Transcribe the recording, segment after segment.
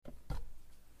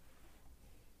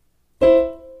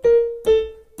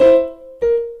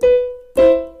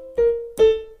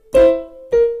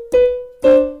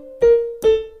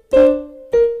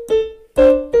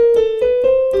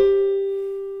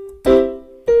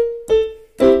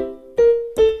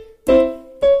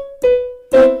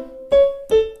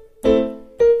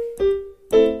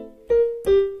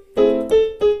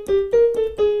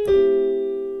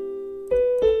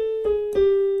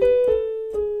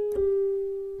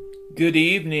Good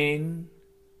evening.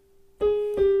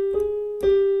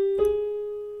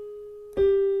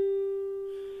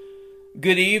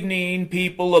 Good evening,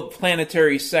 people of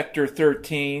Planetary Sector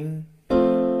 13.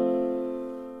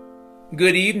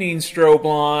 Good evening,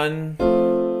 Stroblon.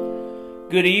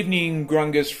 Good evening,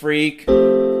 Grungus Freak.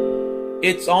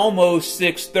 It's almost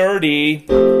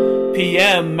 6:30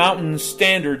 p.m. Mountain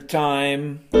Standard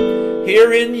Time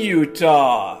here in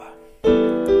Utah.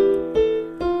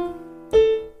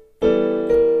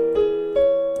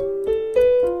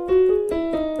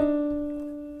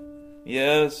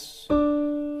 Yes.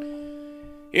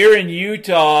 Here in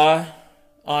Utah,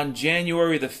 on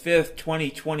January the 5th,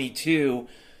 2022,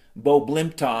 Bo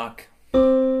Blimp Talk. In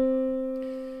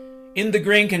the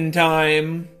Grinkin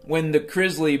time, when the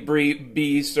grizzly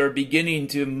beasts are beginning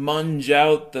to munge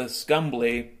out the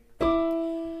scumbly,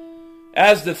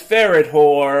 as the ferret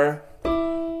whore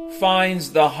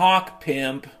finds the hawk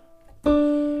pimp,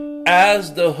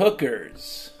 as the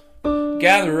hookers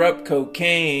gather up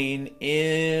cocaine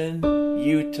in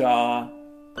Utah.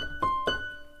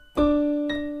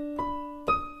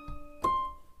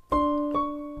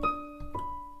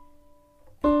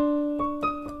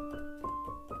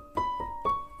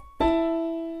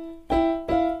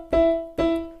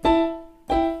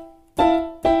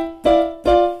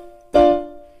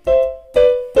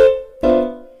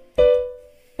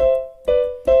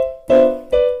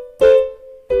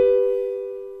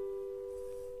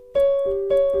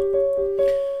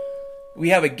 We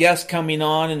have a guest coming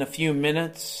on in a few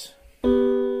minutes.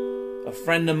 A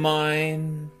friend of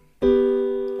mine.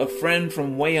 A friend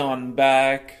from way on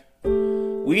back.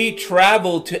 We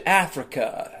traveled to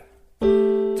Africa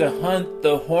to hunt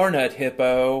the hornet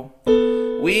hippo.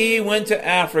 We went to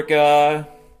Africa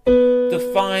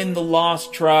to find the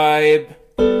lost tribe.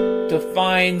 To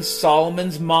find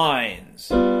Solomon's mines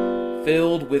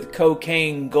filled with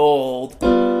cocaine gold.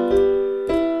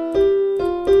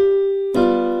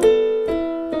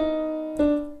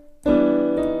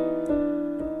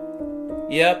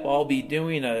 Yep, I'll be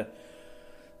doing a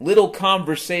little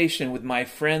conversation with my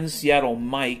friend Seattle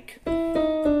Mike.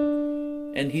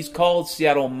 And he's called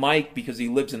Seattle Mike because he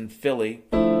lives in Philly.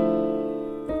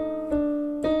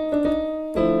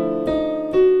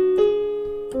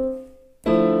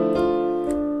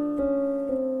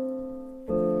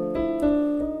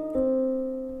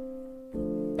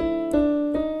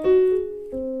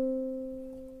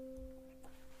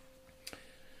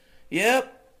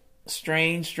 Yep.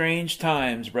 Strange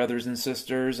times, brothers and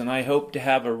sisters, and I hope to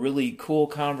have a really cool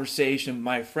conversation with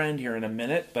my friend here in a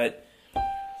minute, but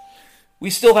we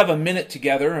still have a minute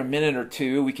together, a minute or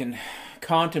two. We can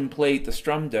contemplate the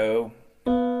strum dough.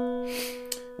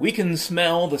 We can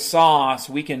smell the sauce.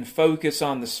 We can focus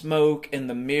on the smoke and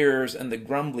the mirrors and the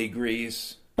grumbly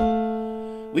grease.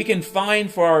 We can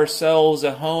find for ourselves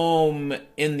a home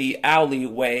in the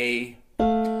alleyway.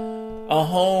 A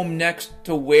home next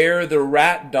to where the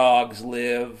rat dogs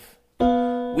live.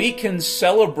 We can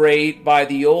celebrate by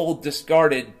the old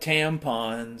discarded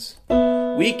tampons.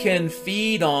 We can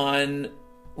feed on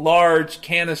large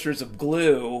canisters of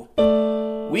glue.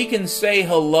 We can say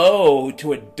hello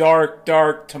to a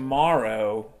dark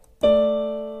tomorrow.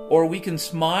 Or we can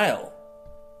smile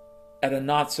at a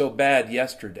not so bad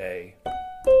yesterday.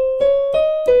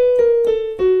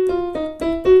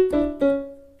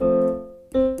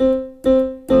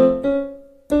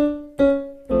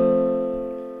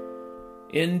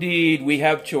 Indeed, we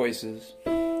have choices.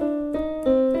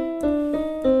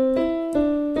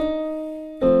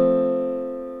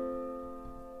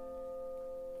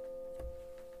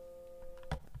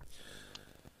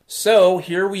 So,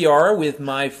 here we are with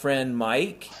my friend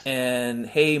Mike. And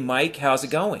hey, Mike, how's it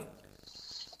going?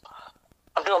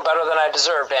 I'm doing better than I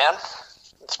deserve, Dan.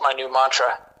 It's my new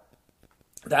mantra.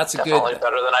 Definitely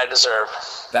better than I deserve.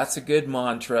 That's a good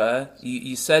mantra.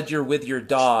 You said you're with your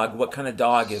dog. What kind of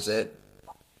dog is it?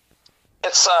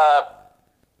 It's a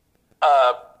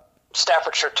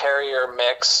Staffordshire Terrier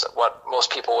mix, what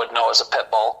most people would know as a pit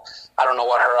bull. I don't know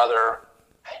what her other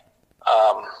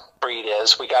breed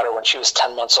is. We got her when she was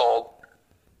 10 months old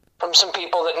from some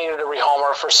people that needed to rehome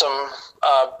her for some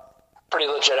pretty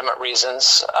legitimate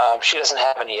reasons. She doesn't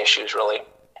have any issues, really.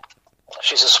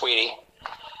 She's a sweetie.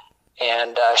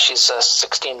 And she's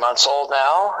 16 months old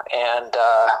now, and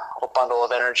a bundle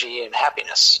of energy and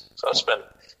happiness. So it's been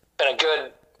a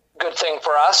good thing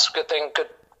for us, good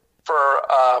for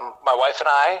my wife and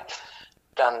I.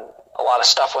 Done a lot of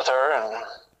stuff with her, and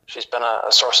she's been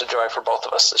a source of joy for both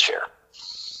of us this year.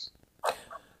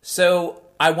 So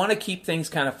I want to keep things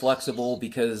kind of flexible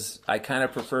because I kind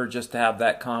of prefer just to have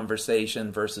that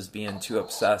conversation versus being too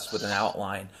obsessed with an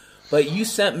outline. But you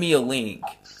sent me a link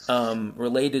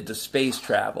related to space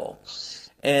travel.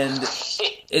 And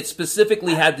it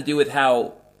specifically had to do with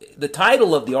how the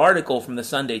title of the article from the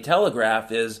Sunday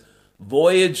Telegraph is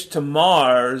 "Voyage to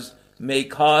Mars May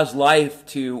Cause Life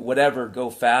to whatever go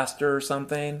faster" or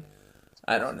something.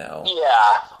 I don't know.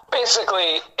 Yeah.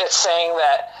 Basically, it's saying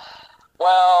that,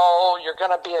 well, you're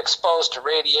going to be exposed to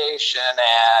radiation,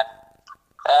 and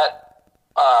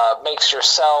that makes your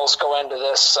cells go into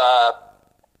this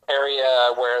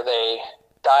area where they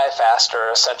die faster,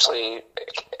 essentially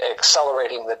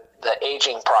accelerating the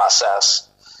aging process.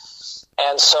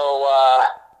 And so,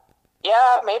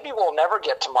 maybe we'll never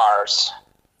get to Mars.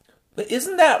 But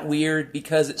isn't that weird?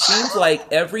 Because it seems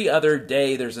like every other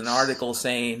day there's an article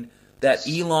saying that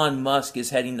Elon Musk is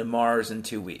heading to Mars in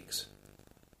 2 weeks.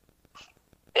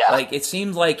 Yeah. Like, it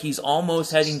seems like he's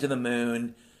almost heading to the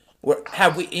moon.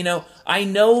 I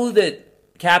know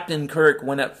that Captain Kirk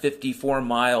went up 54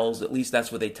 miles, at least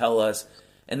that's what they tell us,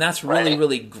 and that's really,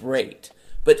 really great.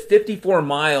 But 54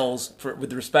 miles,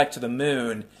 with respect to the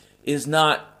moon, is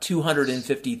not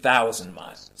 250,000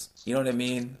 miles. You know what I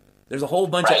mean? There's a whole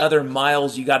bunch of other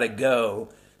miles you got to go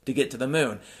to get to the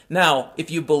moon. Now,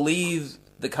 if you believe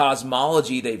the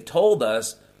cosmology they've told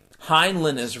us,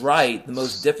 Heinlein is right. The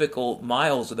most difficult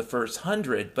miles are the first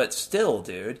 100, but still,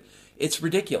 dude, it's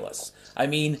ridiculous. I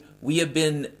mean, we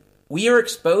are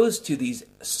exposed to these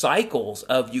cycles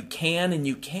of you can and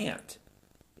you can't.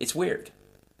 It's weird.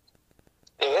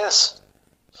 It is.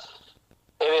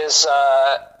 It is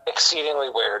exceedingly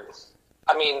weird.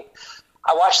 I mean,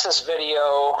 I watched this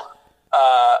video,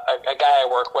 a guy I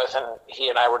work with, and he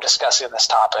and I were discussing this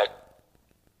topic.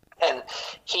 And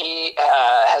he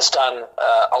has done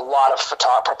a lot of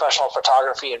professional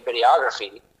photography and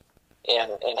videography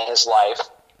in his life.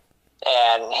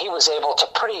 And he was able to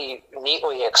pretty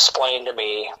neatly explain to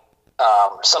me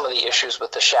some of the issues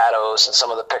with the shadows and some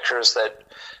of the pictures that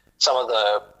some of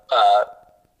the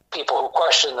people who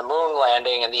question the moon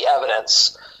landing and the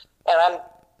evidence. And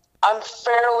I'm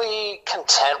fairly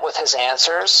content with his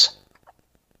answers,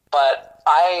 but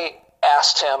I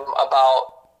asked him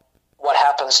about what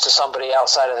happens to somebody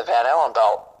outside of the Van Allen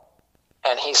belt.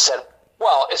 And he said,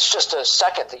 well, it's just a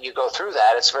second that you go through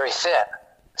that. It's very thin.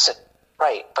 I said,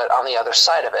 right, but on the other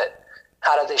side of it,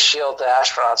 how did they shield the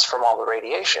astronauts from all the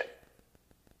radiation?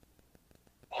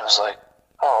 He was like,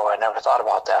 oh, I never thought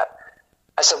about that.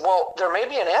 I said, well, there may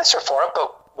be an answer for it,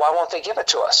 but why won't they give it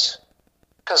to us?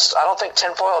 Because I don't think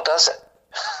tinfoil does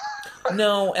it.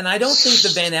 No, and I don't think the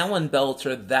Van Allen belts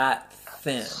are that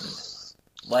thin.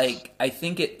 Like, I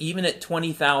think even at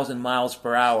 20,000 miles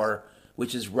per hour,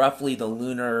 which is roughly the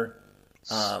lunar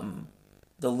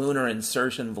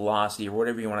insertion velocity, or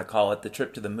whatever you want to call it, the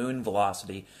trip to the moon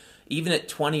velocity, even at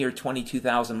 20 or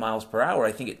 22,000 miles per hour,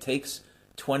 I think it takes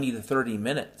 20 to 30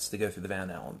 minutes to go through the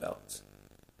Van Allen belts.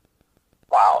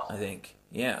 Wow. I think,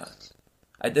 yeah.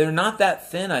 They're not that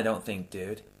thin, I don't think,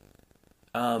 dude.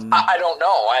 I don't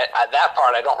know. That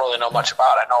part I don't really know much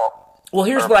about. I know. Well,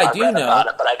 here's what I do know. About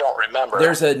it, but I don't remember.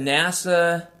 There's a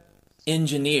NASA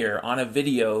engineer on a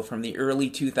video from the early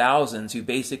 2000s who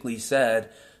basically said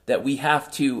that we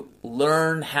have to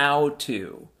learn how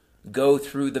to go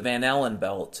through the Van Allen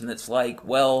belts. And it's like,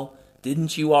 well,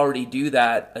 didn't you already do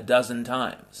that a dozen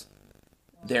times?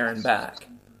 There and back.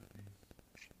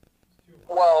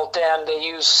 Well, Dan, they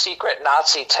use secret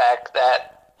Nazi tech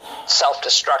that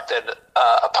self-destructed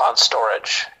upon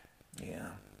storage. Yeah.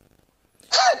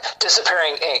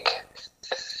 Disappearing ink.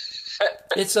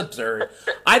 It's absurd.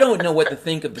 I don't know what to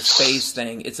think of the space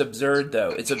thing. It's absurd,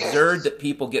 though. It's absurd that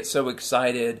people get so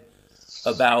excited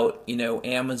about,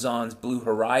 Amazon's Blue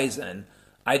Horizon.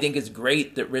 I think it's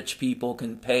great that rich people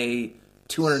can pay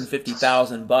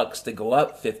 $250,000 to go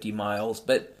up 50 miles,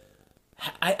 but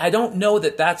I don't know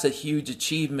that that's a huge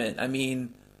achievement. I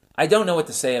mean, I don't know what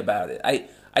to say about it.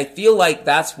 I feel like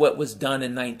that's what was done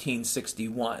in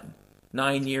 1961,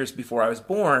 9 years before I was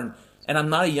born, and I'm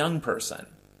not a young person.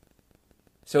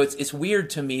 So it's weird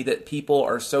to me that people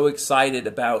are so excited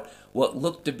about what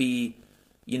looked to be,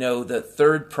 the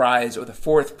third prize or the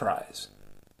fourth prize.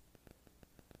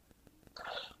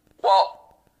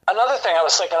 Well, another thing I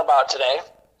was thinking about today,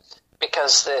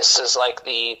 because this is like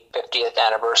the 50th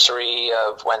anniversary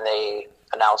of when they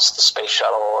announced the space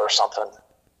shuttle or something.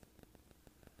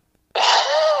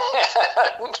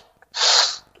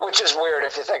 Which is weird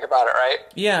if you think about it, right?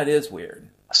 Yeah, it is weird.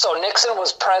 So Nixon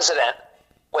was president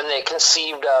when they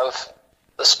conceived of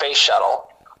the space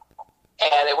shuttle,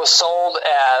 and it was sold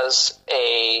as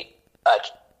a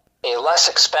less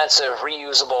expensive,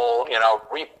 reusable,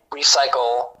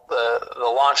 recycle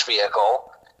the launch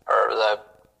vehicle, or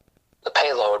the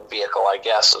payload vehicle, I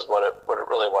guess, is what it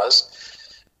really was.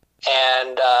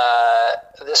 and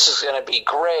this is going to be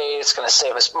great. It's going to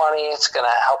save us money. It's going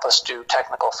to help us do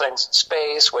technical things in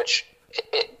space, which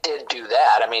it did do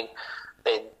that. I mean,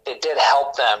 it did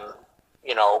help them,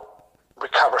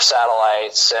 recover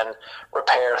satellites and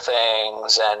repair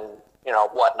things and,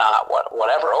 whatnot,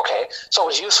 whatever. Okay. So it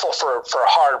was useful for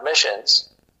hard missions.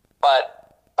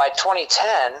 But by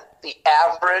 2010, the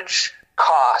average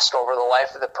cost over the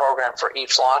life of the program for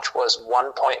each launch was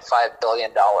 $1.5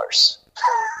 billion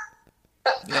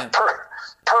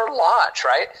per launch,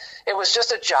 right? It was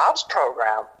just a jobs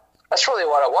program. That's really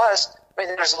what it was. I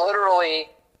mean, there's literally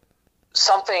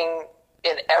something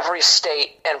in every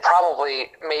state, and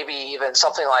probably maybe even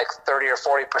something like 30 or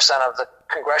 40% of the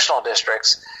congressional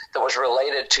districts that was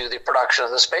related to the production of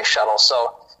the space shuttle.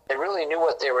 So they really knew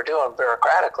what they were doing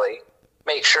bureaucratically.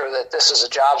 Make sure that this is a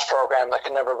jobs program that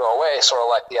can never go away, sort of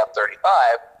like the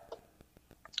F-35.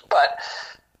 But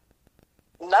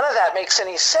none of that makes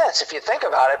any sense if you think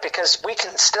about it, because we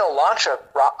can still launch a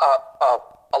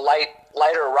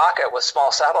lighter rocket with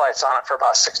small satellites on it for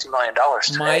about $60 million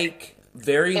today. Mike,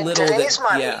 very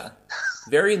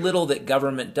little that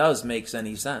government does makes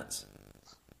any sense.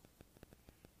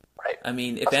 Right. I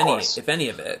mean, if any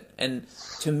of it. And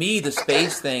to me, the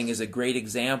space thing is a great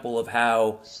example of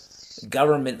how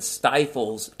government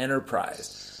stifles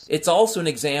enterprise. It's also an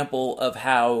example of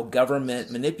how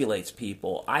government manipulates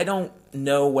people. I don't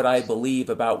know what I believe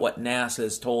about what NASA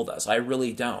has told us. I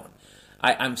really don't.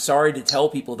 I'm sorry to tell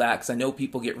people that, because I know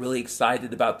people get really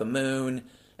excited about the moon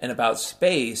and about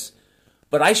space,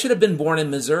 but I should have been born in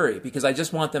Missouri, because I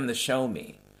just want them to show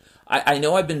me. I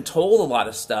know I've been told a lot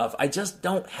of stuff. I just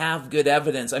don't have good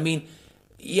evidence. I mean,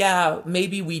 yeah,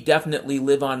 maybe we definitely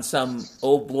live on some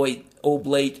oblate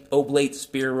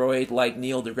spheroid like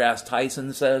Neil deGrasse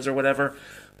Tyson says or whatever.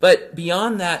 But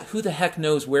beyond that, who the heck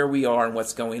knows where we are and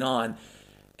what's going on?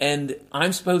 And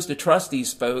I'm supposed to trust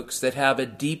these folks that have a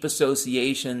deep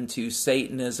association to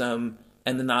Satanism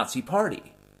and the Nazi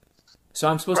Party. So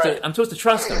I'm supposed to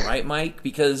trust them, right, Mike?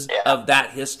 Because of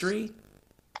that history.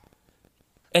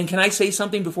 And can I say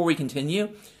something before we continue?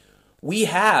 We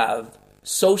have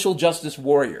social justice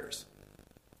warriors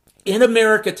in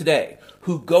America today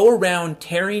who go around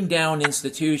tearing down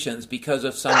institutions because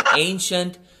of some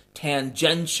ancient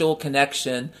tangential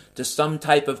connection to some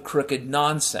type of crooked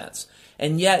nonsense.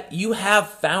 And yet you have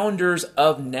founders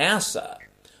of NASA,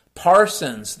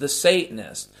 Parsons, the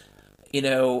Satanist,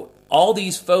 all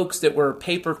these folks that were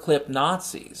paperclip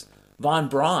Nazis, von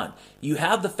Braun. You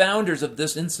have the founders of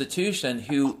this institution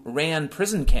who ran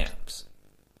prison camps.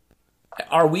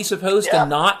 Are we supposed to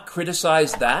not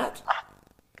criticize that?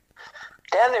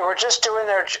 Dan, they were just doing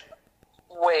their...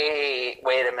 Wait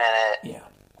a minute. Yeah.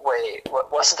 Wait,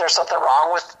 wasn't there something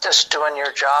wrong with just doing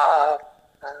your job?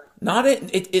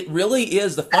 It really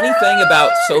is. The funny thing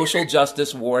about social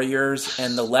justice warriors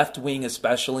and the left wing,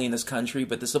 especially in this country,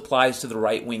 but this applies to the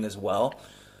right wing as well.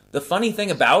 The funny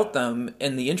thing about them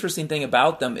and the interesting thing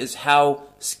about them is how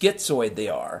schizoid they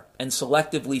are, and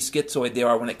selectively schizoid they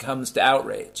are when it comes to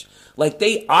outrage. Like,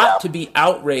 they ought to be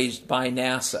outraged by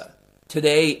NASA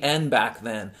today and back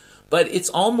then. But it's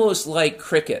almost like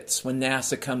crickets when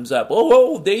NASA comes up.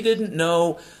 Oh, they didn't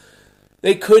know.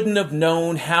 They couldn't have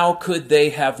known. How could they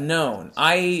have known?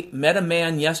 I met a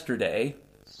man yesterday,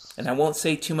 and I won't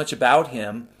say too much about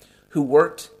him, who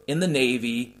worked in the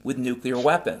Navy with nuclear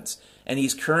weapons. And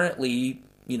he's currently,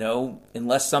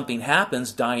 unless something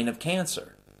happens, dying of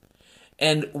cancer.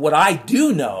 And what I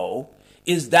do know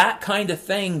is that kind of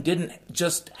thing didn't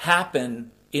just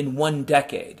happen in one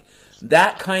decade.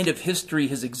 That kind of history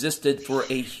has existed for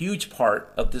a huge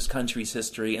part of this country's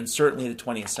history, and certainly the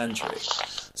 20th century.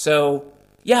 So,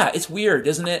 yeah, it's weird,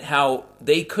 isn't it, how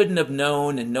they couldn't have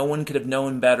known and no one could have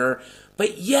known better,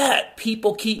 but yet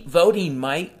people keep voting,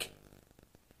 Mike,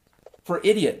 for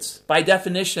idiots. By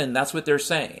definition, that's what they're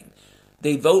saying.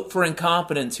 They vote for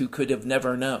incompetents who could have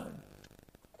never known.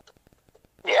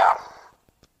 Yeah.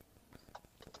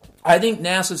 I think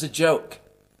NASA's a joke.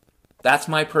 That's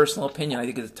my personal opinion. I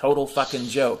think it's a total fucking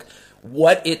joke.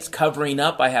 What it's covering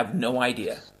up, I have no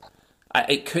idea.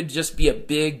 It could just be a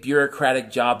big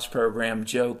bureaucratic jobs program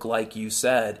joke, like you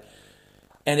said.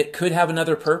 And it could have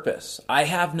another purpose. I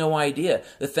have no idea.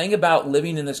 The thing about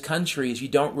living in this country is you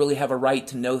don't really have a right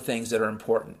to know things that are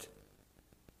important.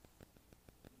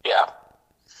 Yeah.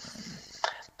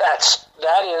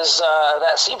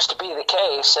 That seems to be the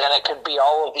case, and it could be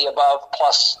all of the above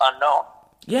plus unknown.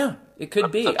 Yeah, it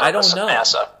could be. I don't know.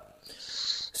 NASA.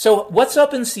 So what's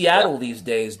up in Seattle these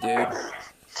days, dude?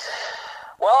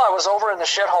 Well, I was over in the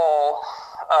shithole,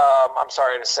 I'm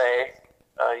sorry to say,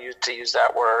 to use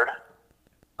that word,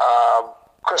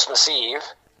 Christmas Eve,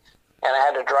 and I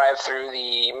had to drive through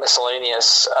the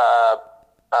miscellaneous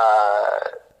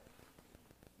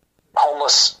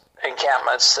homeless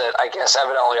encampments that I guess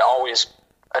evidently always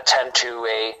attend to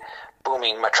a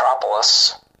booming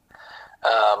metropolis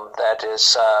that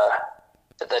is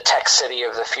the tech city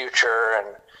of the future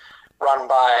and run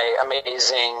by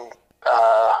amazing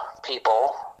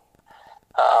people.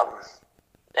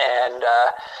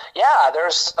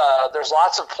 There's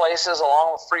lots of places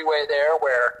along the freeway there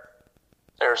where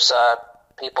there's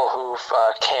people who've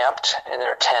camped in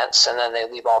their tents, and then they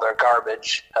leave all their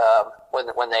garbage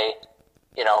when they,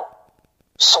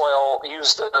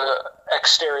 use the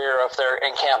exterior of their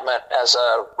encampment as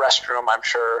a restroom, I'm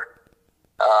sure,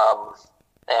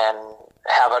 and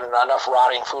have enough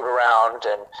rotting food around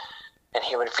and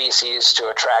human feces to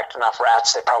attract enough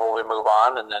rats. They probably move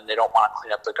on, and then they don't want to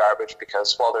clean up the garbage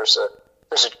because, well, there's a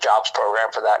jobs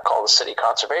program for that called the City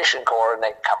Conservation Corps, and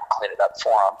they come and clean it up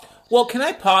for them. Well, can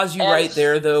I pause you right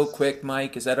there, though, quick,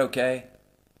 Mike? Is that okay?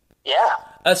 Yeah.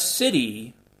 A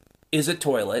city is a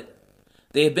toilet.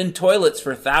 They have been toilets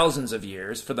for thousands of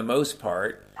years, for the most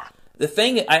part. The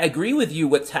thing, I agree with you,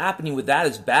 what's happening with that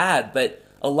is bad, but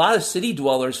a lot of city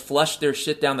dwellers flush their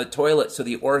shit down the toilet so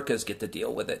the orcas get to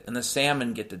deal with it, and the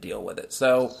salmon get to deal with it.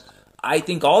 So I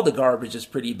think all the garbage is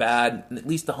pretty bad, and at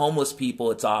least the homeless people,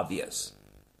 it's obvious.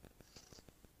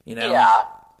 Yeah.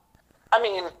 I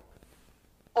mean,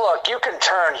 look, you can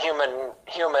turn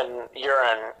human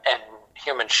urine and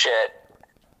human shit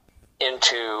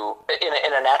into in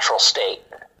a natural state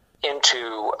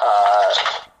into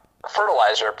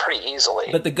fertilizer pretty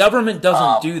easily. But the government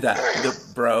doesn't do that,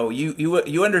 bro.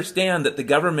 You understand that the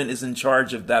government is in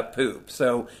charge of that poop.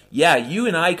 So yeah, you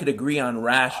and I could agree on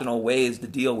rational ways to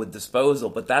deal with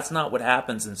disposal, but that's not what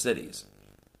happens in cities.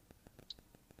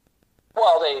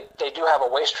 Well, they do have a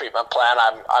waste treatment plant.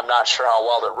 I'm not sure how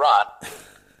well they're run.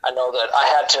 I know that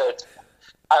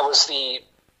I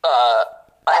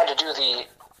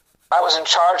was in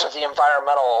charge of the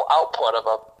environmental output of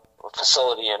a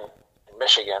facility in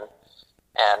Michigan,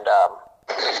 and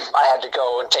I had to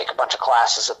go and take a bunch of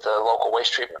classes at the local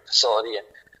waste treatment facility, and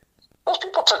those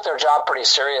people took their job pretty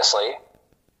seriously.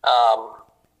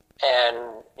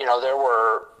 There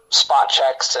were spot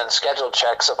checks and scheduled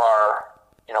checks of our,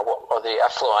 or the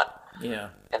effluent in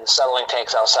the settling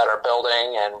tanks outside our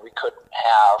building, and we couldn't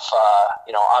have,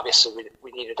 obviously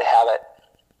we needed to have it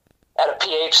at a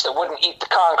pH that wouldn't eat the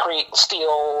concrete and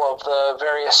steel of the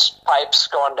various pipes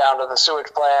going down to the sewage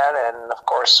plant, and of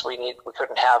course we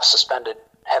couldn't have suspended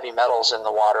heavy metals in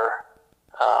the water.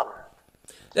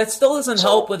 That still doesn't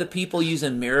help with the people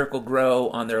using Miracle-Gro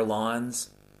on their lawns.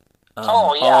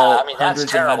 That's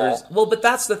terrible. Well, but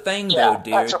that's the thing, though,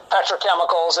 dude.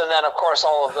 Petrochemicals, and then of course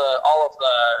all of the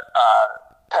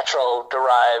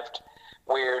petro-derived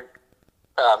weird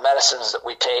medicines that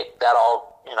we take. That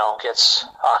all gets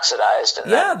oxidized.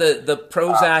 And the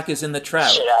Prozac is in the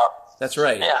trout. Shit out. That's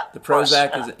right. Yeah, the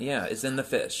Prozac is in the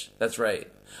fish. That's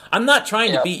right. I'm not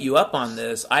trying to beat you up on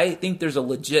this. I think there's a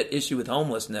legit issue with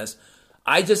homelessness.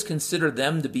 I just consider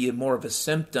them to be more of a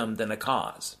symptom than a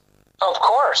cause. Of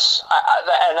course,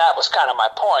 and that was kind of my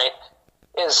point.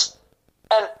 And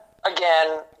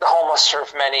again, the homeless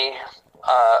serve many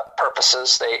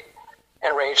purposes. They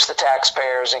enrage the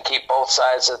taxpayers and keep both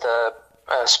sides of the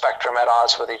spectrum at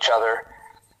odds with each other.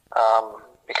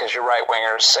 Because your right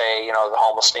wingers say, the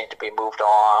homeless need to be moved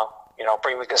along.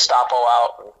 Bring the Gestapo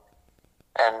out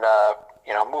and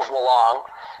move them along.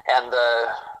 And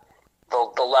the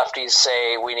lefties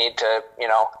say we need to,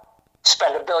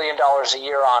 spend $1 billion a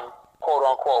year on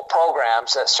quote-unquote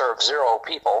programs that serve zero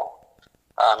people,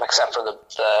 except for the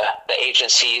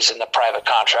agencies and the private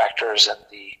contractors and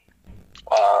the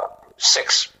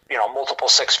multiple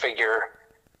six-figure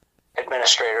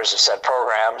administrators of said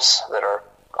programs that are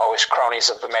always cronies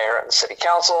of the mayor and the city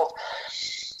council.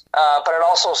 But it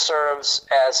also serves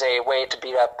as a way to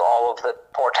beat up all of the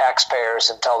poor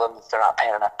taxpayers and tell them that they're not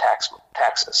paying enough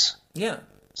taxes. Yeah.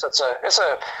 So it's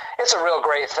a real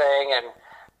great thing, and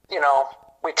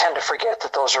we tend to forget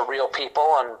that those are real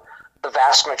people, and the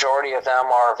vast majority of them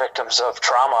are victims of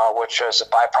trauma, which is a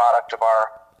byproduct of our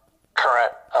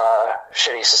current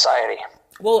shitty society.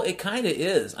 Well, it kind of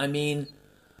is. I mean,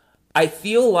 I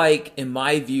feel like, in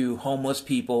my view, homeless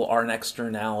people are an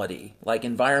externality. Like,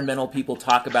 environmental people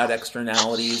talk about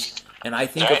externalities, and I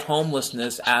think of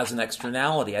homelessness as an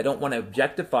externality. I don't want to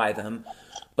objectify them,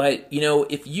 but,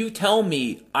 if you tell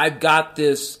me I've got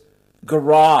this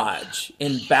garage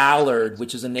in Ballard,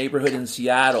 which is a neighborhood in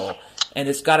Seattle, and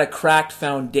it's got a cracked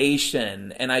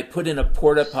foundation, and I put in a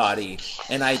porta potty,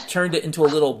 and I turned it into a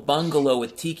little bungalow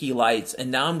with tiki lights, and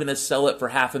now I'm going to sell it for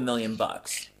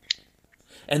 $500,000.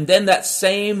 And then that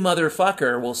same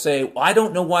motherfucker will say, well, I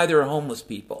don't know why there are homeless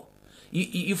people.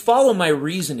 You follow my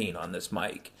reasoning on this,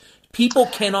 Mike. People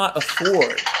cannot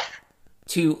afford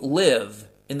to live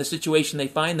in the situation they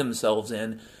find themselves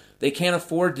in. They can't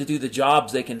afford to do the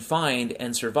jobs they can find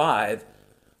and survive.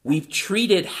 We've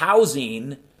treated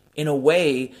housing in a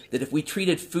way that if we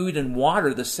treated food and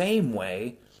water the same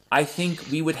way, I think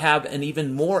we would have an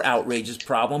even more outrageous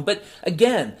problem. But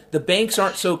again, the banks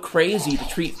aren't so crazy to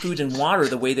treat food and water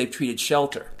the way they've treated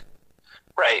shelter.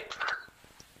 Right.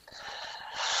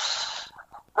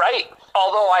 Right.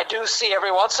 Although I do see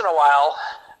every once in a while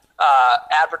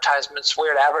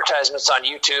weird advertisements on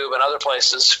YouTube and other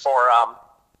places for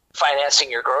financing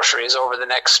your groceries over the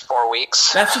next 4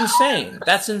 weeks. That's insane.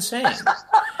 That's insane.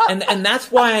 And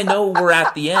that's why I know we're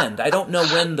at the end. I don't know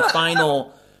when the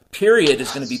final period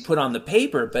is going to be put on the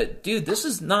paper, but dude, this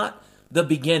is not the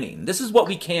beginning. This is what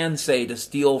we can say, to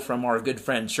steal from our good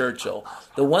friend Churchill.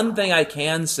 The one thing I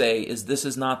can say is this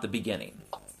is not the beginning.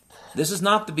 This is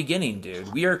not the beginning,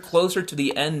 dude. We are closer to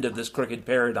the end of this crooked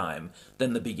paradigm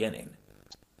than the beginning.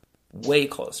 Way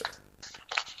closer.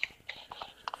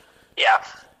 Yeah.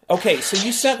 Okay, so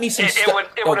you sent me some stuff.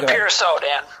 It would appear so,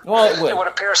 Dan. Well, it would. It would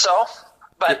appear so,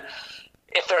 but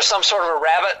if there's some sort of a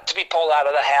rabbit to be pulled out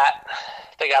of the hat,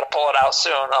 they got to pull it out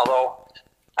soon, although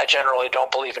I generally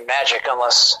don't believe in magic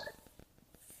unless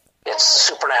it's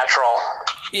supernatural.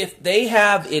 If they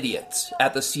have idiots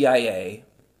at the CIA,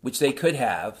 which they could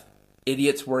have,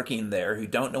 idiots working there who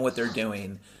don't know what they're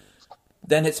doing,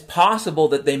 then it's possible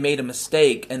that they made a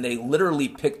mistake and they literally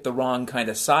picked the wrong kind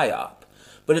of psyop.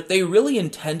 But if they really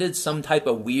intended some type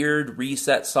of weird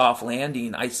reset soft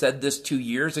landing, I said this 2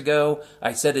 years ago,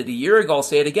 I said it a year ago, I'll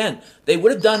say it again, they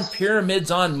would have done pyramids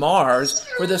on Mars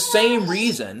for the same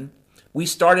reason we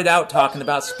started out talking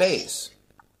about space.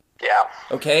 Yeah.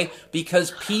 Okay?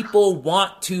 Because people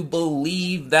want to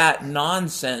believe that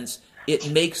nonsense.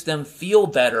 It makes them feel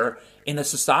better in a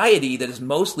society that has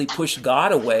mostly pushed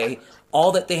God away.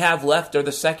 All that they have left are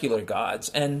the secular gods.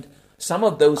 And some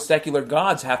of those secular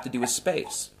gods have to do with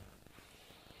space.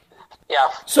 Yeah.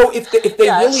 So if they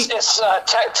really... It's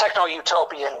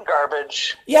techno-utopian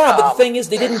garbage. Yeah, but the thing is,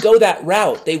 they didn't go that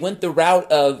route. They went the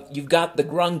route of, you've got the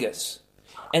Grungus.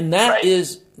 And that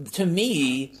is, to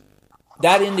me,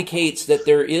 that indicates that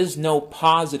there is no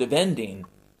positive ending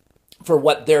for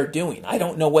what they're doing. I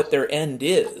don't know what their end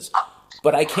is,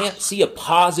 but I can't see a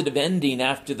positive ending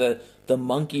after the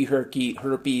monkey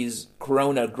herpes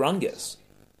corona Grungus.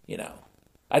 You know,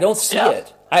 I don't see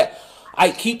it.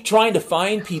 I keep trying to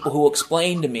find people who will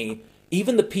explain to me,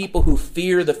 even the people who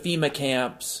fear the FEMA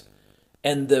camps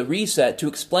and the reset, to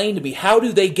explain to me, how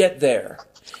do they get there?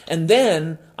 And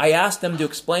then I ask them to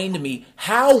explain to me,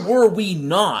 how were we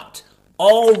not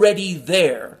already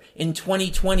there in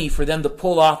 2020 for them to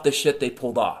pull off the shit they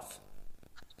pulled off?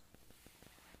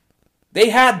 They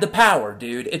had the power,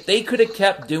 dude. If they could have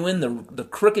kept doing the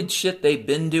crooked shit they've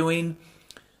been doing,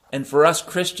 and for us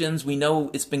Christians, we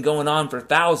know it's been going on for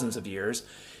thousands of years,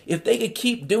 if they could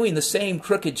keep doing the same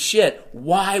crooked shit,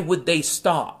 why would they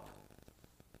stop?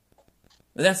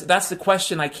 And that's the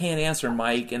question I can't answer,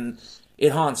 Mike, and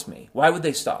it haunts me. Why would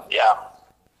they stop? Yeah.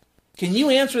 Can you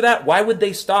answer that? Why would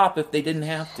they stop if they didn't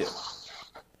have to?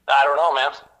 I don't know,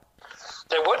 man.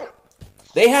 They wouldn't.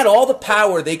 They had all the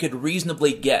power they could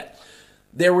reasonably get.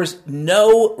 There was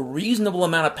no reasonable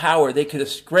amount of power they could have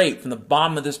scraped from the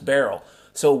bottom of this barrel.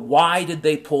 So why did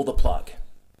they pull the plug?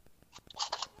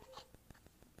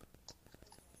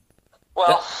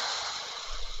 Well,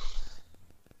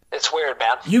 it's weird,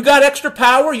 man. You got extra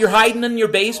power? You're hiding in your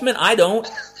basement? I don't.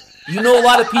 You know a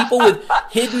lot of people with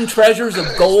hidden treasures of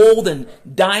gold and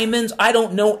diamonds? I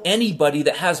don't know anybody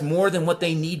that has more than what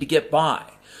they need to get by.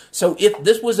 So if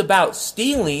this was about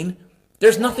stealing,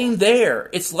 there's nothing there.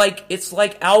 It's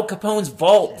like Al Capone's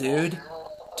vault, dude.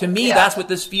 To me, that's what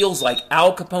this feels like,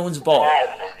 Al Capone's vault.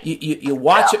 You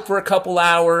watch it for a couple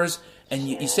hours, and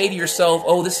you say to yourself,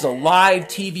 oh, this is a live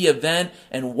TV event,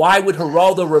 and why would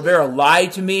Geraldo Rivera lie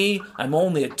to me? I'm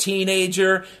only a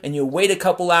teenager. And you wait a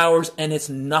couple hours, and it's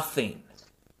nothing.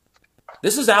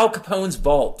 This is Al Capone's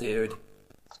vault, dude.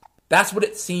 That's what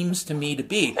it seems to me to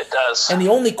be. It does. And the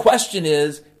only question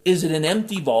is it an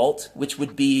empty vault, which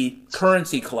would be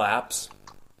currency collapse,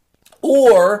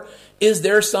 or is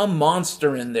there some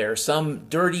monster in there, some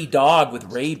dirty dog with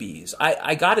rabies?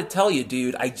 I gotta tell you,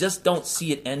 dude, I just don't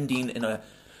see it ending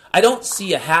I don't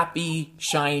see a happy,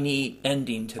 shiny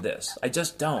ending to this. I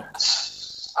just don't.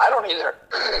 I don't either.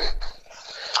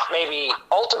 Maybe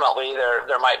ultimately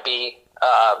there might be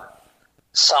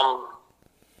some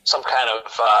kind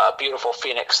of beautiful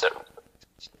phoenix that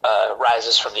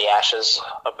rises from the ashes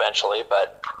eventually,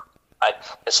 but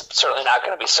It's certainly not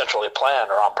going to be centrally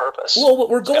planned or on purpose. Well,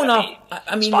 we're going off.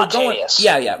 I mean, spontaneous.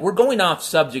 We're going off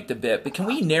subject a bit, but can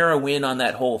we narrow in on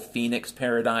that whole Phoenix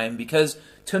paradigm? Because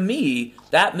to me,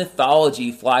 that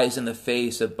mythology flies in the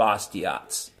face of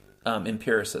Bastiat's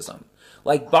empiricism.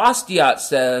 Like Bastiat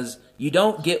says, you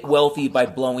don't get wealthy by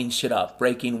blowing shit up,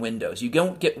 breaking windows. You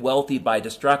don't get wealthy by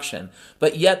destruction.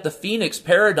 But yet the Phoenix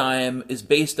paradigm is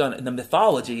based on, the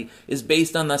mythology is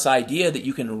based on this idea that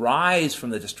you can rise from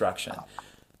the destruction.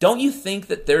 Don't you think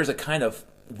that there's a kind of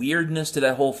weirdness to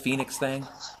that whole Phoenix thing?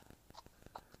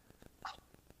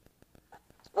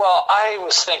 Well, I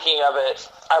was thinking of it,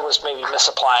 I was maybe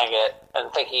misapplying it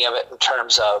and thinking of it in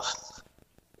terms of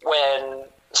when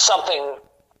something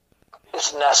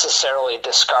is necessarily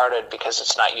discarded because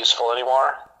it's not useful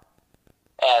anymore.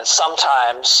 And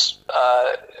sometimes,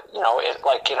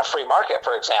 like in a free market,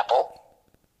 for example,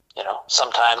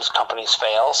 sometimes companies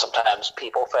fail, sometimes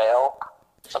people fail.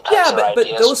 Sometimes but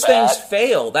those things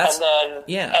fail. That's and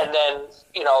then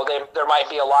there might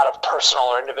be a lot of personal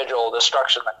or individual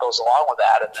destruction that goes along with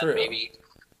that, and then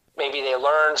maybe they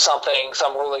learn some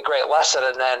really great lesson,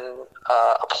 and then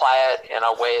apply it in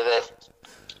a way that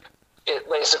it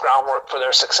lays the groundwork for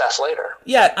their success later.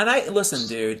 Yeah, and listen,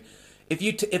 dude.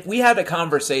 If we had a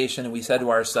conversation and we said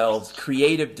to ourselves,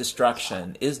 creative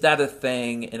destruction, is that a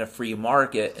thing in a free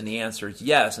market? And the answer is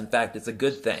yes. In fact, it's a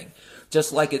good thing.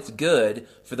 Just like it's good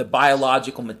for the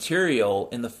biological material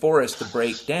in the forest to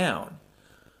break down.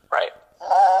 Right.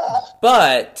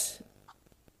 But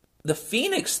the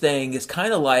Phoenix thing is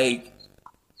kind of like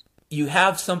you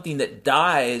have something that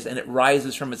dies and it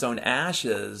rises from its own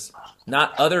ashes,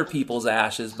 not other people's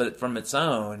ashes, but from its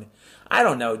own. I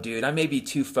don't know, dude. I may be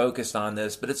too focused on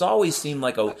this, but it's always seemed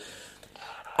like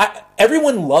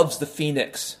everyone loves the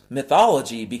Phoenix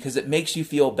mythology because it makes you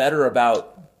feel better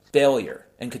about failure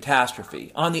and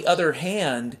catastrophe. On the other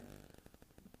hand,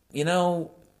 we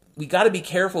got to be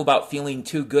careful about feeling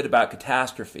too good about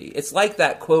catastrophe. It's like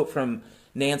that quote from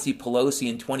Nancy Pelosi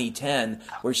in 2010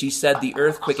 where she said the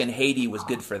earthquake in Haiti was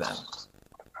good for them.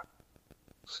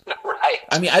 Right.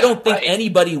 I mean, I don't think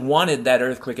anybody wanted that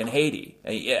earthquake in Haiti.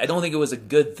 I don't think it was a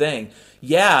good thing.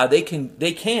 Yeah, they can,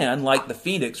 like the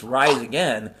Phoenix, rise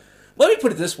again. Let me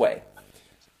put it this way.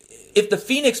 If the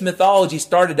Phoenix mythology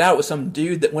started out with some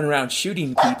dude that went around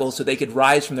shooting people so they could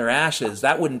rise from their ashes,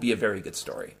 that wouldn't be a very good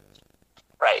story.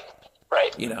 Right.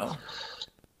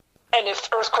 And if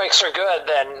earthquakes are good,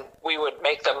 then we would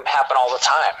make them happen all the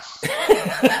time.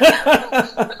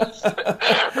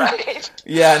 Right?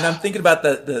 Yeah, and I'm thinking about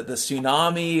the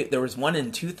tsunami. There was one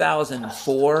in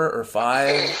 2004 or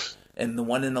 5, and the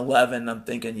one in 11. I'm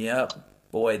thinking, yep,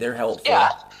 boy, they're helpful. Yeah.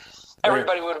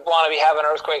 Everybody would want to be having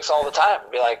earthquakes all the time.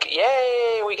 Be like,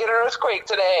 yay, we get an earthquake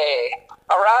today.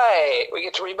 All right. We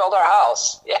get to rebuild our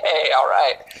house. Yay, all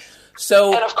right.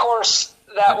 And of course,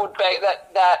 that would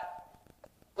that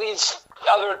leads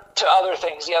to other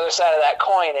things. The other side of that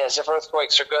coin is if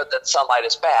earthquakes are good, then sunlight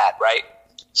is bad, right?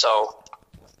 So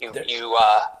you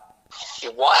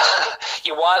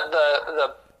want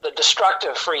the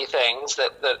destructive free things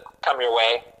that come your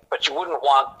way, but you wouldn't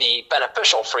want the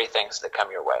beneficial free things that come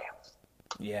your way.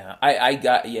 Yeah,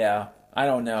 I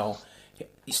don't know.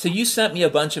 So you sent me a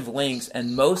bunch of links,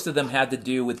 and most of them had to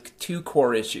do with two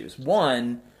core issues.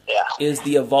 One is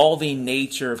the evolving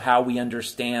nature of how we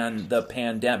understand the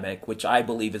pandemic, which I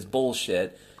believe is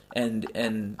bullshit, and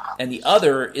the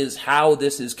other is how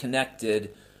this is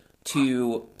connected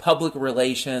to public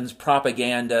relations,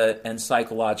 propaganda, and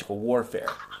psychological warfare.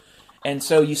 And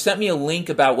so you sent me a link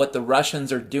about what the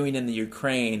Russians are doing in the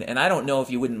Ukraine, and I don't know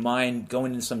if you wouldn't mind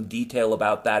going into some detail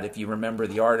about that if you remember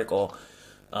the article.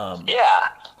 But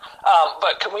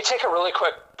can we take a really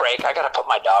quick break? I got to put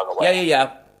my dog away.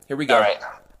 Yeah. Here we go. All right.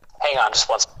 Hang on just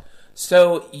one second.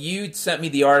 So you sent me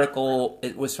the article.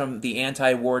 It was from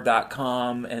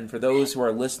theantiwar.com, and for those who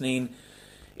are listening,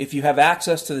 if you have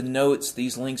access to the notes,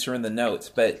 these links are in the notes,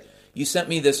 but you sent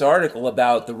me this article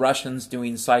about the Russians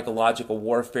doing psychological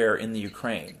warfare in the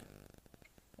Ukraine.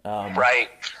 Right.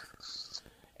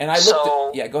 And I looked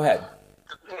at... Yeah, go ahead.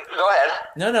 Go ahead.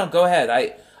 No, go ahead.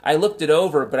 I looked it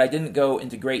over, but I didn't go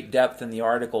into great depth in the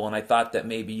article, and I thought that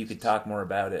maybe you could talk more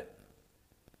about it.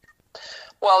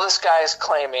 Well, this guy is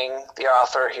claiming, the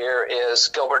author here is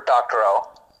Gilbert Doctorow.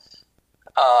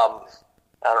 I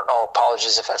don't know,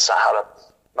 apologies if that's not how to...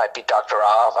 Might be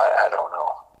Doctorov, I don't know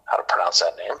how to pronounce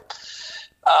that name.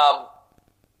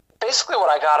 Basically what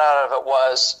I got out of it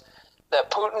was that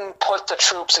Putin put the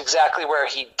troops exactly where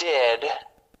he did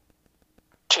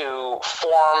to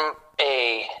form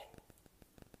a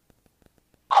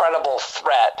credible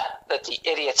threat that the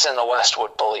idiots in the West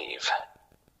would believe.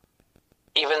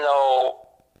 Even though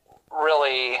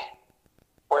really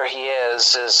where he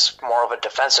is more of a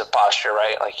defensive posture,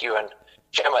 right? Like you and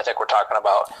Jim, I think we're talking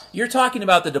about. You're talking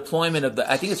about the deployment of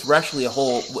I think it's actually a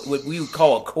whole, what we would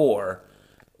call a corps,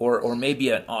 or maybe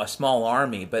a small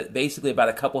army, but basically about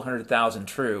a couple 100,000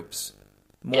 troops,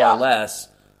 more or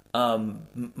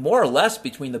less,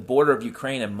 between the border of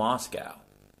Ukraine and Moscow.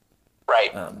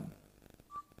 Right. And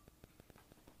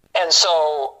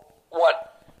so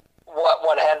what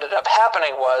ended up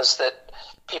happening was that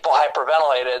people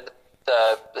hyperventilated,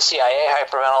 the CIA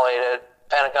hyperventilated,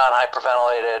 Pentagon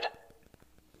hyperventilated,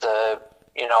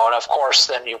 and of course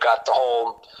then you've got the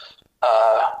whole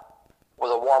with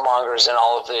the warmongers and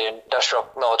all of the industrial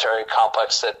military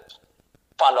complex that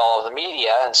fund all of the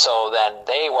media, and so then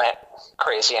they went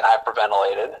crazy and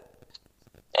hyperventilated,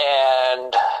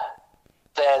 and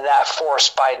then that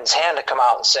forced Biden's hand to come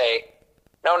out and say,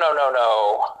 no,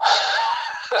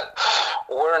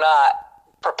 we're not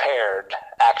prepared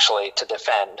actually to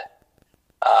defend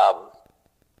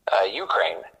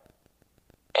Ukraine,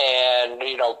 and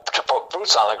to put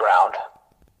boots on the ground,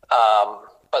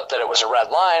 but that it was a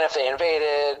red line if they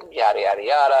invaded, yada yada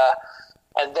yada.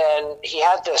 And then he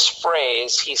had this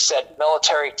phrase. He said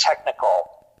military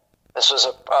technical. This was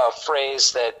a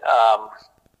phrase that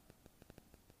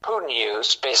Putin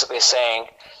used, basically saying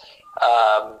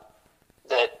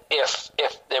that if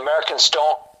the Americans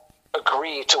don't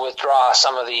agree to withdraw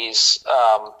some of these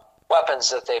weapons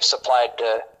that they've supplied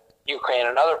to Ukraine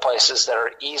and other places that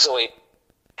are easily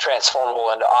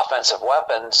transformable into offensive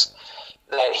weapons,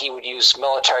 that he would use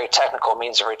military technical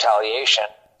means of retaliation.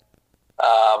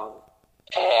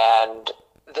 And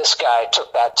this guy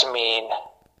took that to mean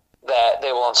that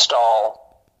they will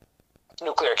install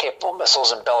nuclear-capable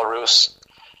missiles in Belarus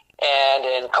and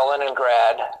in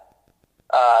Kaliningrad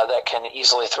that can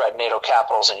easily threaten NATO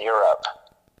capitals in Europe.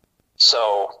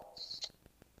 So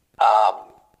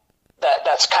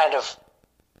that's kind of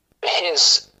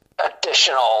his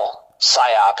additional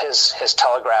psyop, his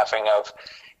telegraphing of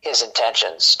his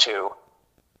intentions to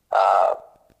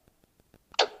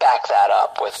back that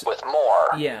up with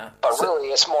more. Yeah. But really,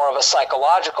 it's more of a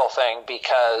psychological thing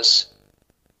because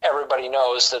everybody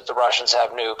knows that the Russians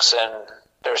have nukes, and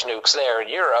there's nukes there in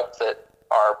Europe that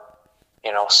are,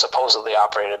 supposedly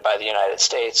operated by the United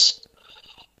States,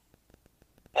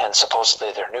 and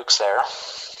supposedly there are nukes there.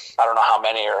 I don't know how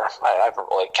many I haven't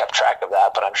really kept track of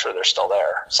that, but I'm sure they're still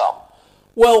there, some.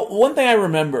 Well, one thing I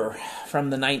remember from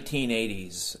the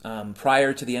 1980s,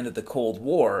 prior to the end of the Cold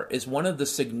War, is one of the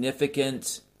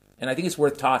significant, and I think it's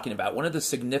worth talking about, one of the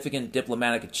significant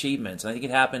diplomatic achievements, and I think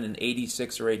it happened in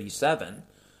 86 or 87,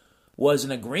 was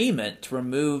an agreement to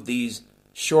remove these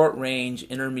short-range,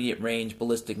 intermediate-range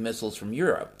ballistic missiles from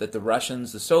Europe, that the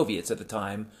Russians, the Soviets at the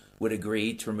time, would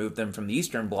agree to remove them from the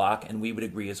Eastern Bloc, and we would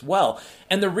agree as well.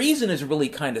 And the reason is really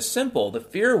kind of simple. The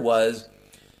fear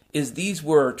is these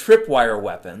were tripwire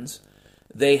weapons.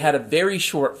 They had a very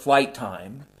short flight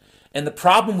time. And the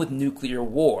problem with nuclear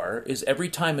war is every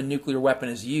time a nuclear weapon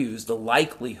is used, the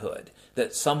likelihood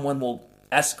that someone will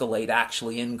escalate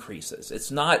actually increases.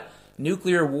 It's not,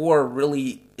 nuclear war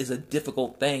really is a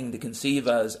difficult thing to conceive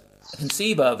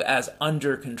of as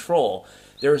under control.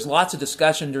 There was lots of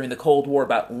discussion during the Cold War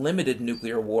about limited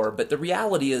nuclear war, but the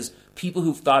reality is people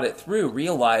who've thought it through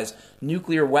realize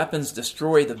nuclear weapons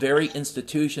destroy the very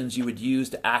institutions you would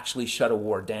use to actually shut a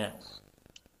war down.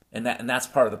 And that's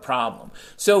part of the problem.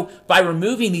 So by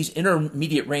removing these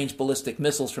intermediate-range ballistic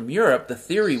missiles from Europe, the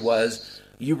theory was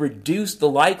you reduce the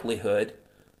likelihood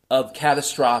of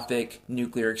catastrophic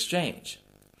nuclear exchange.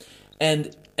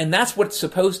 And that's what's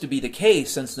supposed to be the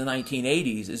case since the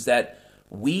 1980s, is that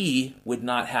we would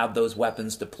not have those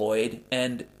weapons deployed,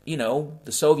 and,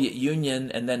 the Soviet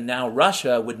Union and then now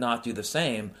Russia would not do the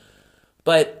same.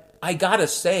 But I gotta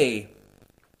say,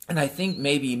 and I think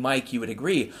maybe, Mike, you would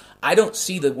agree, I don't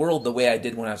see the world the way I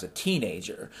did when I was a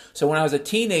teenager. So when I was a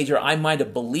teenager, I might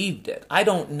have believed it. I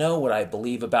don't know what I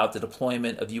believe about the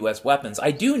deployment of U.S. weapons.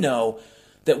 I do know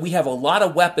that we have a lot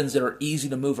of weapons that are easy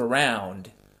to move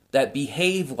around that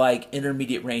behave like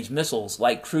intermediate-range missiles,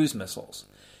 like cruise missiles.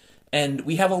 And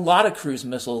we have a lot of cruise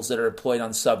missiles that are deployed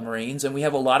on submarines, and we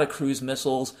have a lot of cruise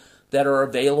missiles that are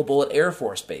available at Air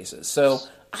Force bases. So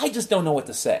I just don't know what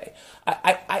to say.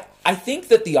 I think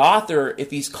that the author, if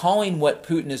he's calling what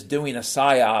Putin is doing a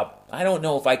psyop, I don't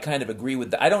know if I kind of agree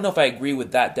with that. I don't know if I agree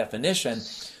with that definition.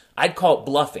 I'd call it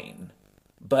bluffing.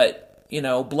 But,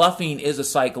 bluffing is a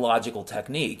psychological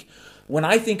technique. When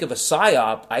I think of a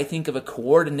psyop, I think of a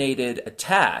coordinated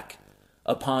attack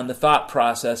upon the thought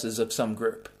processes of some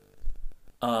group.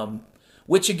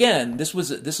 Which again, this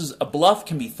is a bluff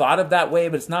can be thought of that way,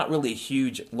 but it's not really a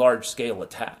huge, large-scale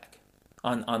attack.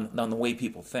 on the way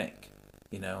people think.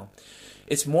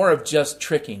 It's more of just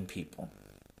tricking people.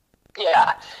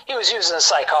 Yeah, he was using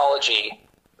psychology,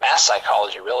 mass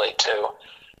psychology, really, to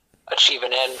achieve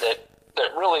an end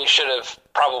that really should have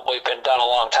probably been done a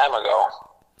long time ago,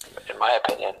 in my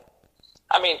opinion.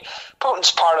 I mean,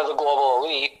 Putin's part of the global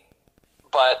elite,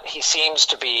 but he seems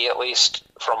to be, at least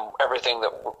from everything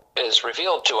that is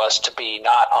revealed to us, to be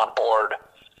not on board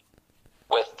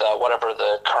with whatever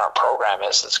the current program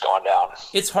is that's going down.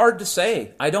 It's hard to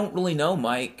say. I don't really know,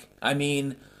 Mike. I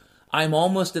mean, I'm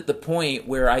almost at the point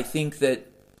where I think that,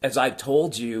 as I've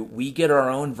told you, we get our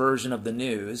own version of the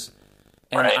news,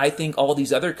 and right. I think all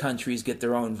these other countries get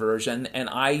their own version, and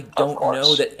I don't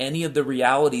know that any of the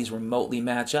realities remotely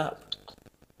match up.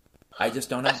 I just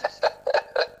don't know.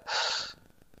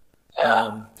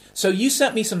 Yeah. So you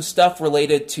sent me some stuff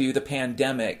related to the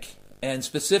pandemic, and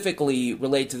specifically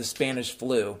related to the Spanish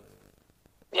flu.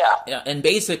 Yeah. And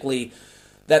basically,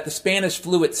 that the Spanish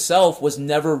flu itself was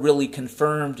never really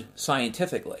confirmed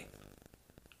scientifically.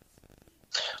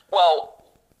 Well,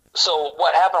 so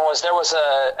what happened was there was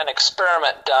an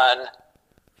experiment done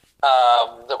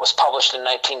that was published in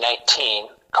 1919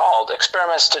 called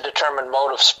Experiments to Determine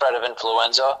Mode of Spread of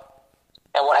Influenza.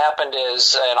 And what happened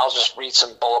is, and I'll just read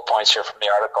some bullet points here from the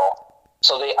article.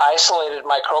 So they isolated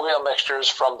microbial mixtures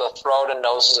from the throat and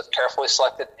noses of carefully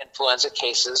selected influenza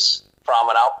cases from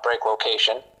an outbreak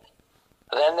location.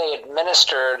 Then they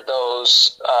administered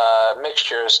those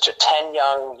mixtures to 10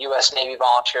 young U.S. Navy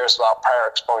volunteers without prior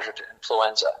exposure to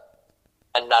influenza,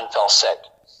 and none fell sick.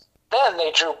 Then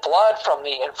they drew blood from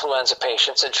the influenza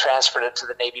patients and transferred it to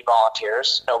the Navy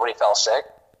volunteers. Nobody fell sick.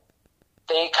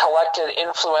 They collected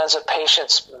influenza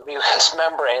patients' mucous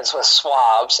membranes with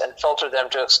swabs and filtered them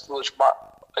to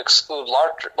exclude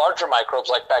larger microbes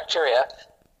like bacteria.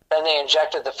 Then they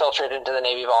injected the filtrate into the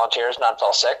Navy volunteers. None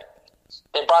fell sick.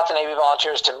 They brought the Navy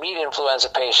volunteers to meet influenza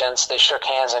patients. They shook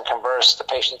hands and conversed. The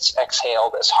patients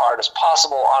exhaled as hard as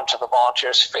possible onto the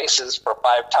volunteers' faces for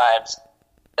 5 times.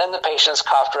 Then the patients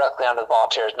coughed directly onto the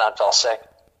volunteers. None fell sick.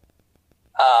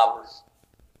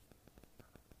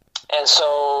 And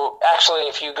so, actually,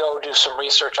 if you go do some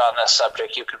research on this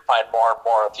subject, you can find more and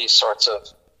more of these sorts of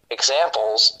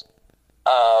examples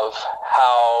of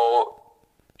how,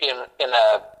 in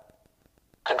a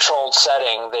controlled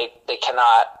setting, they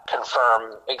cannot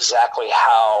confirm exactly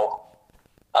how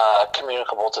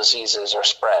communicable diseases are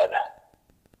spread.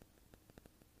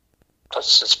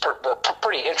 It's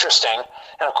pretty interesting,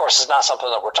 and of course, it's not something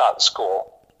that we're taught in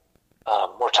school.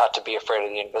 We're taught to be afraid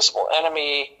of the invisible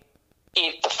enemy.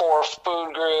 Eat the 4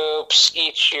 food groups,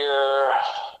 eat your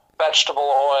vegetable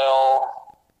oil.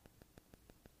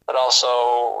 It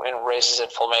also raises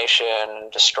inflammation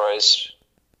and destroys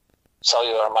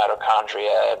cellular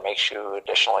mitochondria and makes you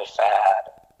additionally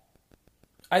fat.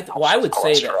 I would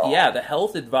say that, yeah, the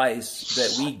health advice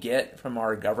that we get from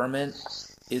our government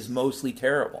is mostly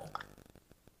terrible.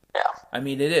 Yeah. I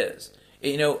mean, it is.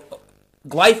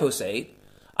 Glyphosate,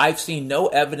 I've seen no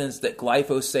evidence that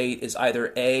glyphosate is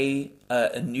either A,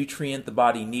 a nutrient the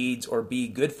body needs, or B,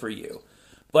 good for you.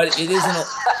 But it isn't,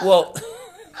 well,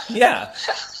 yeah.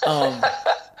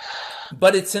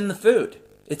 But it's in the food.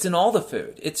 It's in all the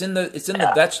food. It's in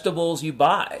the vegetables you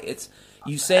buy.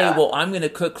 You say, well, I'm going to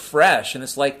cook fresh, and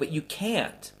it's like, but you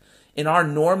can't. In our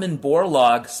Norman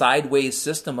Borlaug sideways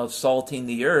system of salting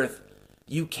the earth,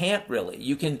 you can't really.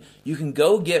 You can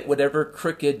go get whatever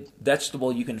crooked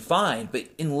vegetable you can find, but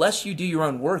unless you do your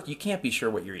own work, you can't be sure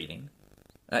what you're eating.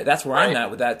 That's where I'm at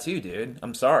with that too, dude.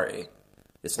 I'm sorry.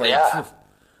 It's like,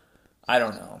 I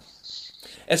don't know.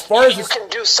 As far as you can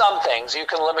do some things, you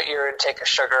can limit your intake of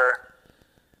sugar.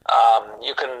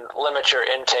 You can limit your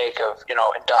intake of,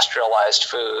 industrialized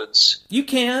foods. You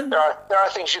can. There are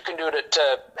things you can do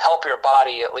to help your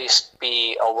body at least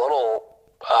be a little,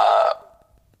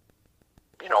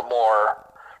 more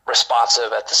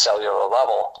responsive at the cellular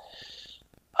level.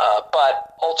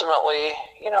 But ultimately,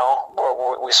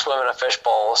 we swim in a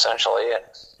fishbowl essentially, and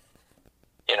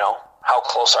how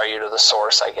close are you to the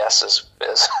source? I guess is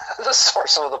the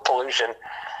source of the pollution.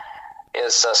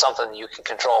 Is something you can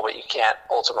control, but you can't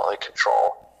ultimately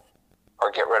control or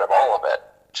get rid of all of it.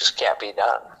 It just can't be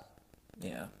done.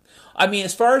 Yeah. I mean,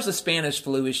 as far as the Spanish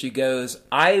flu issue goes,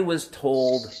 I was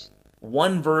told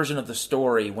one version of the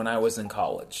story when I was in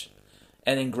college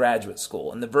and in graduate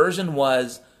school. And the version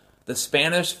was the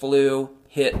Spanish flu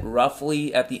hit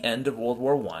roughly at the end of World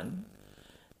War I,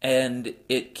 and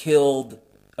it killed,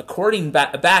 according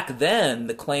back then,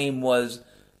 the claim was,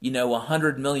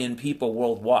 100 million people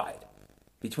worldwide.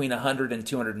 Between 100 and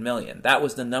 200 million. That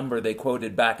was the number they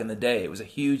quoted back in the day. It was a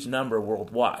huge number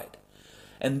worldwide.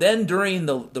 And then during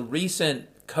the recent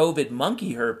COVID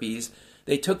monkey herpes,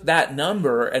 they took that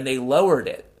number and they lowered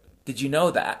it. Did you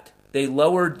know that? They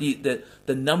lowered the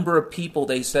number of people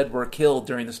they said were killed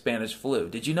during the Spanish flu.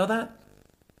 Did you know that?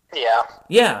 Yeah.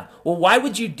 Yeah. Well, why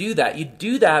would you do that? You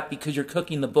do that because you're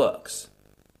cooking the books.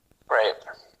 Right.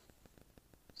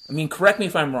 I mean, correct me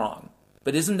if I'm wrong,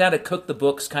 but isn't that a cook the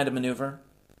books kind of maneuver?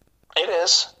 It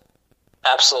is.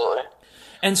 Absolutely.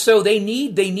 And so they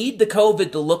need the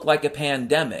COVID to look like a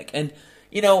pandemic. And,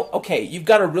 okay, you've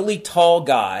got a really tall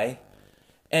guy,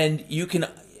 and you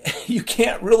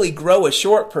can't really grow a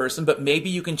short person, but maybe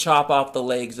you can chop off the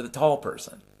legs of the tall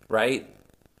person, right?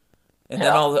 And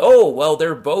then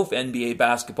they're both NBA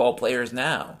basketball players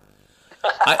now.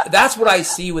 That's what I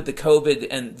see with the COVID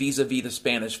and vis-a-vis the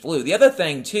Spanish flu. The other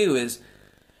thing, too, is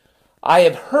I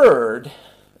have heard,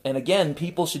 and again,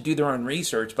 people should do their own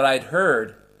research, but I'd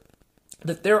heard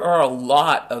that there are a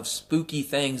lot of spooky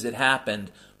things that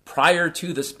happened prior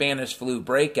to the Spanish flu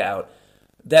breakout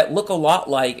that look a lot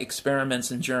like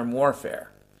experiments in germ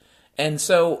warfare. And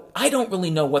so I don't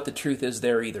really know what the truth is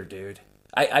there either, dude.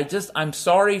 I'm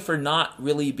sorry for not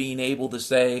really being able to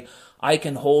say, I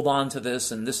can hold on to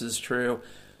this and this is true.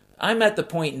 I'm at the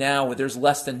point now where there's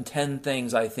less than 10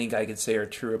 things I think I could say are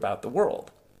true about the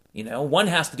world. One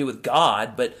has to do with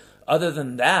God, but other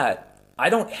than that, I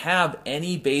don't have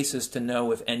any basis to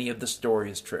know if any of the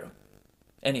story is true.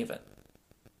 Any of it.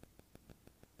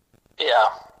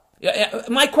 Yeah.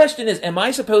 My question is, am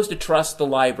I supposed to trust the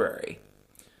library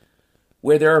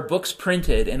where there are books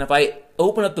printed, and if I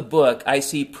open up the book, I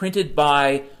see printed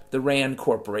by the Rand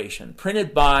Corporation,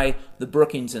 printed by the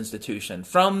Brookings Institution,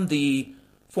 from the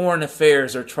Foreign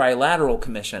Affairs or Trilateral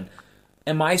Commission?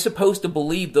 Am I supposed to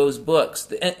believe those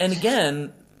books? And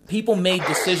again, people made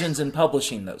decisions in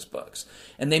publishing those books,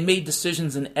 and they made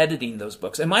decisions in editing those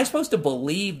books. Am I supposed to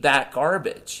believe that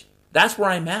garbage? That's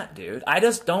where I'm at, dude. I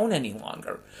just don't any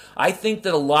longer. I think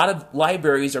that a lot of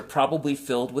libraries are probably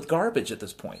filled with garbage at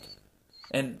this point.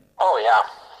 And oh, yeah.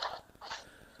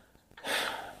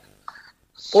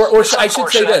 Or I should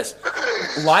say this.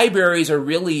 Libraries are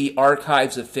really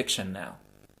archives of fiction now.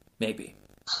 Maybe.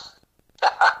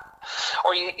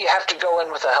 Or you have to go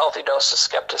in with a healthy dose of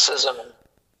skepticism and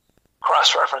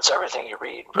cross-reference everything you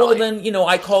read. Really. Well, then,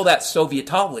 I call that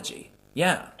Sovietology.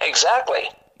 Yeah. Exactly.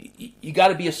 You got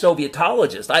to be a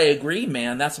Sovietologist. I agree,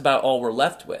 man. That's about all we're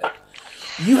left with.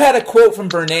 You had a quote from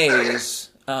Bernays,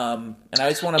 and I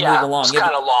just want to move along. It's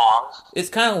kind of long. It's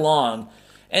kind of long.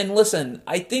 And listen,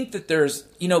 I think that there's,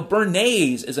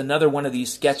 Bernays is another one of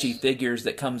these sketchy figures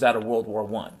that comes out of World War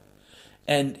I.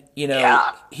 And,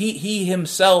 he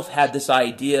himself had this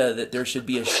idea that there should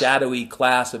be a shadowy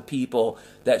class of people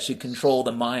that should control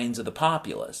the minds of the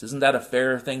populace. Isn't that a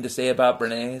fair thing to say about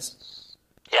Bernays?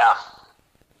 Yeah.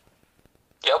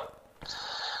 Yep.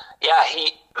 Yeah,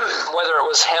 whether it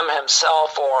was him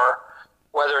himself or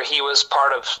whether he was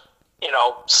part of,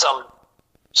 some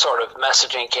sort of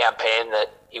messaging campaign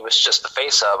that he was just the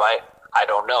face of, I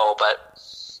don't know. But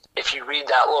if you read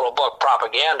that little book,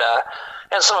 Propaganda,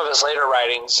 and some of his later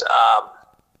writings,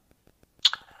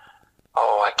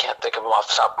 I can't think of them off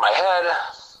the top of my head,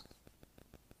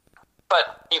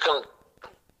 but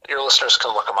your listeners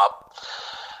can look them up.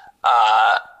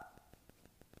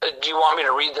 Do you want me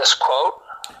to read this quote?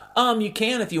 You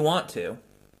can if you want to.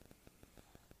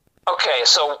 Okay,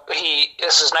 so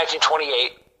this is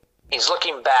 1928. He's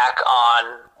looking back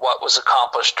on what was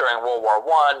accomplished during World War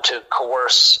I to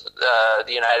coerce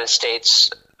the United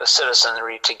States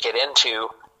citizenry to get into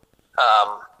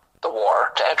the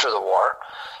war, to enter the war.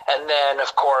 And then,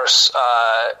 of course,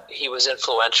 he was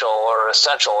influential or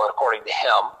essential, according to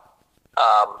him.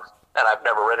 And I've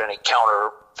never read any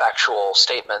counterfactual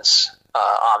statements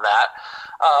on that,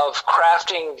 of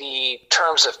crafting the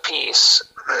terms of peace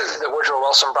that Woodrow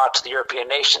Wilson brought to the European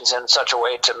nations in such a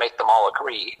way to make them all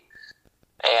agree,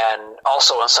 and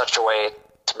also in such a way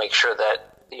to make sure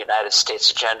that the United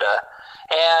States agenda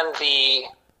and the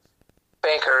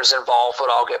bankers involved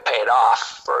would all get paid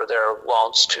off for their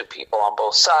loans to people on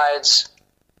both sides.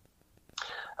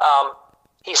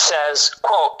 He says,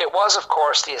 quote, "It was, of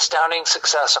course, the astounding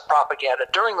success of propaganda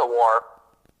during the war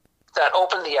that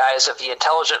opened the eyes of the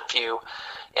intelligent few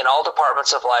in all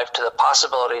departments of life to the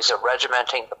possibilities of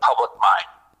regimenting the public mind.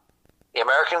 The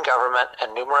American government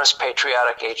and numerous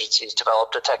patriotic agencies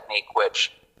developed a technique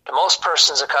which, to most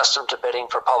persons accustomed to bidding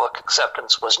for public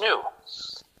acceptance, was new.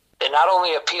 They not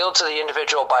only appealed to the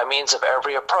individual by means of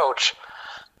every approach,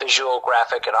 visual,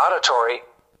 graphic, and auditory,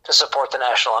 to support the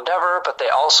national endeavor, but they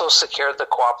also secured the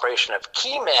cooperation of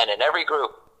key men in every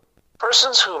group,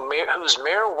 persons whose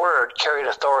mere word carried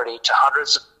authority to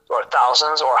hundreds or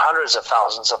thousands or hundreds of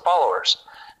thousands of followers.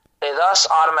 They thus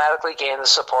automatically gain the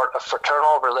support of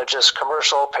fraternal, religious,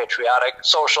 commercial, patriotic,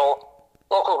 social,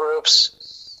 local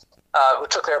groups who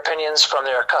took their opinions from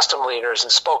their accustomed leaders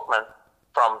and spokesmen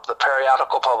from the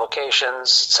periodical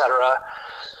publications, etc.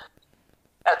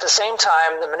 At the same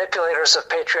time, the manipulators of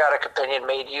patriotic opinion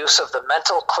made use of the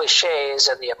mental cliches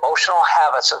and the emotional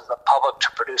habits of the public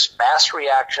to produce mass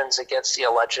reactions against the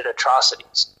alleged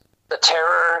atrocities. The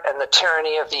terror and the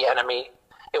tyranny of the enemy.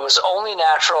 It was only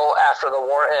natural after the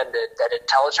war ended that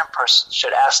intelligent persons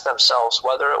should ask themselves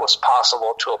whether it was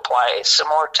possible to apply a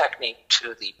similar technique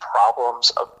to the problems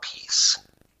of peace.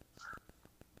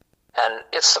 And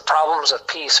it's the problems of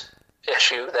peace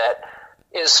issue that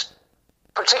is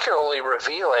particularly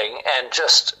revealing and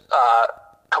just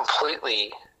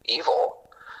completely evil,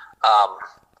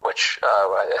 which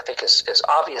I think is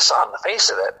obvious on the face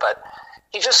of it, but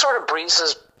he just sort of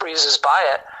breezes by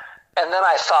it. And then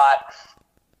I thought,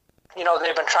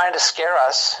 they've been trying to scare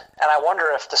us, and I wonder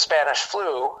if the Spanish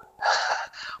flu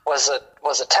was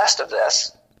a test of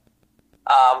this.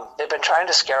 They've been trying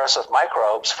to scare us with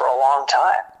microbes for a long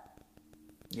time.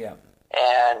 Yeah.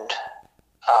 And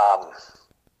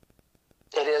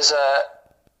it is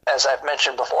as I've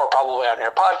mentioned before, probably on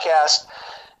your podcast,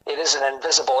 it is an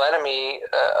invisible enemy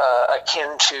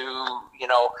akin to,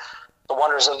 the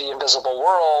wonders of the invisible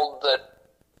world that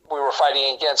we were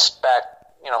fighting against back,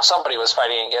 somebody was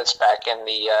fighting against back in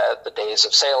the days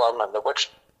of Salem and the witch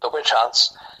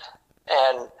hunts.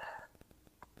 And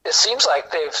it seems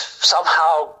like they've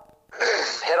somehow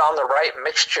hit on the right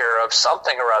mixture of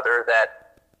something or other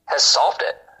that has solved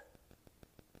it,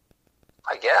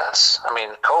 I guess. I mean,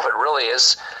 COVID really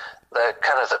is the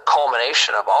kind of the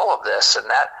culmination of all of this, and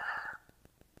that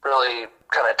really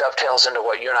kind of dovetails into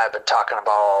what you and I have been talking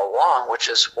about all along, which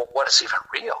is, well, what is even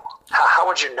real? How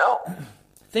would you know?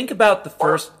 Think about the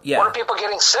first... What are people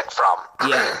getting sick from?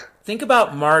 Yeah. Think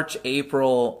about March,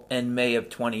 April, and May of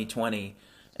 2020,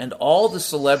 and all the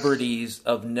celebrities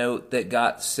of note that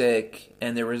got sick,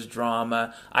 and there was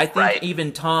drama. I think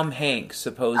even Tom Hanks,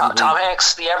 supposedly... Tom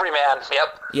Hanks, the everyman,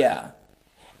 yep. Yeah.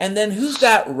 And then who's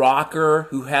that rocker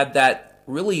who had that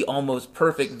really almost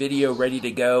perfect video ready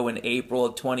to go in April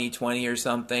of 2020 or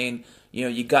something?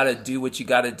 You got to do what you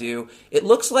got to do. It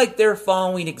looks like they're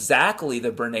following exactly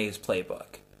the Bernays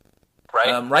playbook.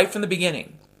 Right. Right from the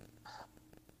beginning.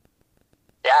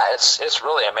 Yeah, it's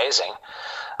really amazing.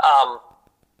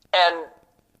 And,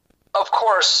 of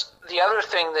course, the other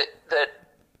thing that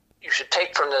you should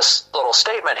take from this little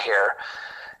statement here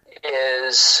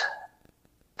is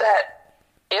that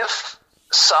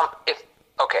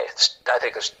I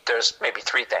think there's maybe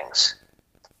three things.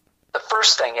 The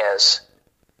first thing is,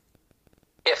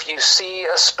 if you see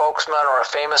a spokesman or a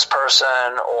famous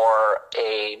person or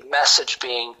a message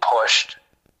being pushed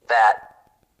that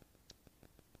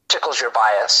tickles your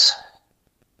bias,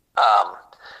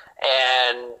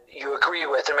 and you agree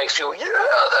with it, makes you go,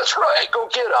 yeah, that's right, go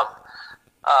get them.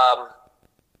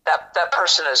 That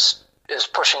person is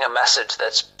pushing a message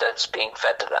that's being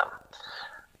fed to them.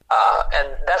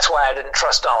 And that's why I didn't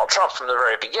trust Donald Trump from the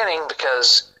very beginning,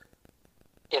 because,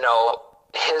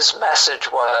 his message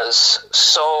was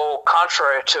so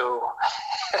contrary to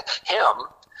him,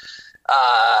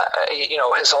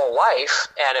 his whole life,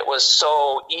 and it was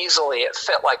so easily, it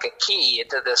fit like a key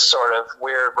into this sort of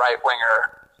weird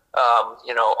right-winger,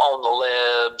 own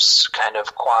the libs, kind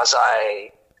of quasi,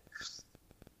 I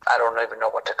don't even know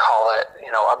what to call it,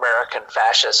 American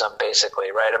fascism,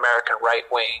 basically, right? American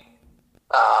right-wing,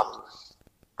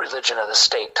 religion of the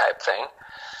state type thing.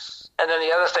 And then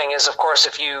the other thing is, of course,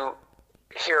 if you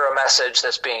hear a message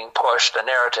that's being pushed, a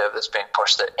narrative that's being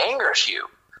pushed that angers you,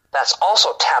 that's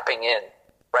also tapping in,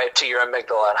 right, to your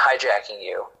amygdala and hijacking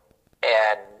you.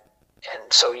 And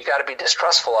so you got to be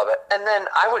distrustful of it. And then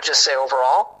I would just say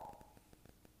overall,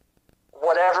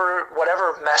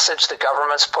 whatever message the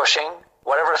government's pushing,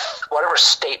 whatever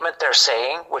statement they're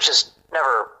saying, which is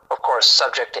never, of course,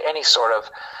 subject to any sort of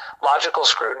logical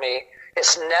scrutiny,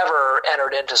 it's never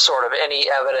entered into sort of any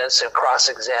evidence and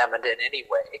cross-examined in any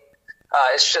way.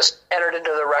 It's just entered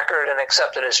into the record and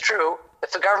accepted as true.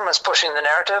 If the government's pushing the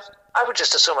narrative, I would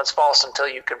just assume it's false until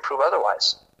you can prove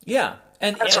otherwise. Yeah.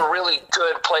 And that's a really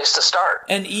good place to start.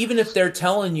 And even if they're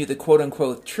telling you the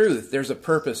quote-unquote truth, there's a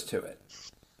purpose to it.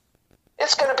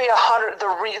 It's going to be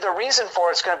the reason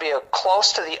for it's going to be as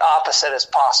close to the opposite as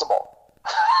possible.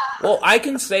 Well, I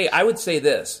would say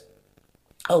this.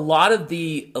 A lot of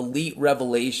the elite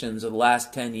revelations of the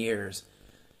last 10 years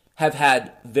have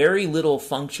had very little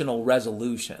functional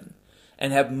resolution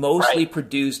and have mostly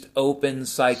produced open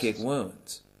psychic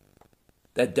wounds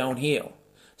that don't heal.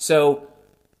 So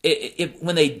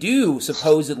when they do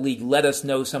supposedly let us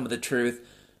know some of the truth,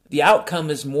 the outcome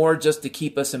is more just to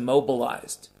keep us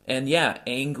immobilized. And yeah,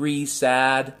 angry,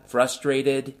 sad,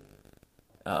 frustrated,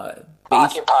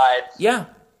 occupied. Yeah.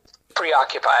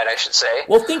 Preoccupied, I should say.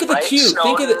 Well, think of the right? Q.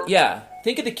 Think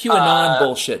of the QAnon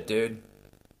bullshit, dude.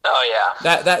 Oh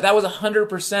yeah. That was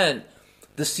 100%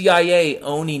 the CIA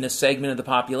owning a segment of the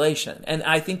population, and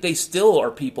I think they still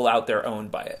are people out there owned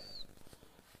by it.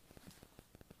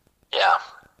 Yeah.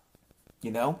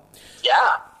 You know?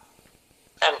 Yeah.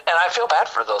 And I feel bad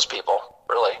for those people,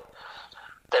 really.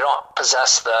 They don't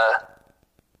possess the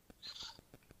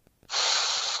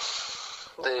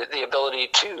ability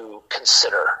to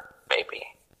consider, maybe,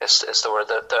 is the word,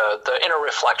 the inner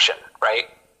reflection, right?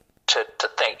 To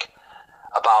think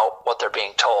about what they're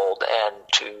being told and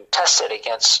to test it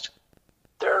against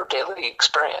their daily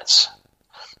experience.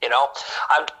 You know,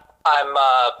 I've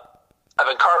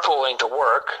been carpooling to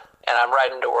work, and I'm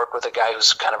riding to work with a guy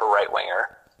who's kind of a right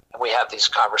winger, and we have these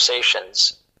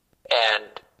conversations, and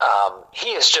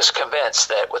he is just convinced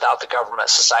that without the government,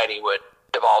 society would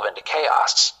devolve into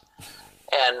chaos.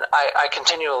 And I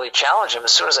continually challenge him.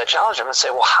 As soon as I challenge him, and say,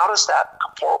 well, how does that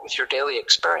comport with your daily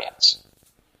experience?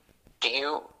 Do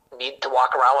you need to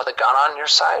walk around with a gun on your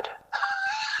side?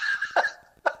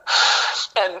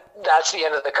 And that's the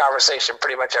end of the conversation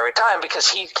pretty much every time, because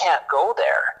he can't go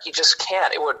there. He just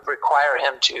can't. It would require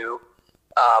him to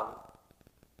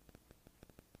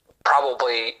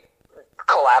probably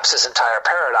collapse his entire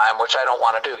paradigm, which I don't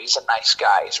want to do. He's a nice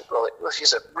guy. He's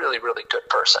a really, really good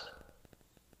person.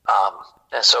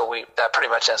 And so that pretty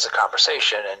much ends the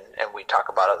conversation, and we talk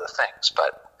about other things.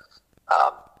 But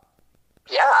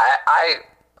yeah,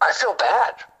 I feel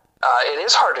bad. It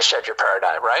is hard to shed your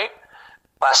paradigm, right?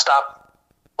 Last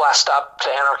stop to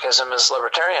anarchism is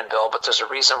Libertarianville, but there's a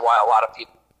reason why a lot of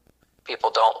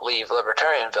people don't leave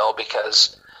Libertarianville,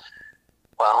 because,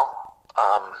 well,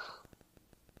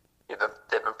 they've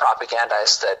been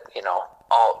propagandized that, you know,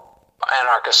 all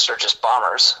anarchists are just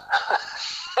bombers.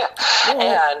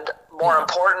 And more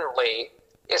importantly,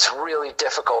 it's really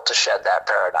difficult to shed that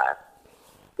paradigm.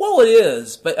 Well, it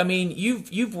is, but I mean,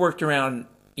 you've worked around,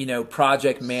 you know,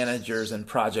 project managers and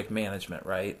project management,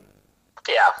 right?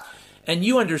 Yeah. And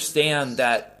you understand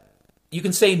that you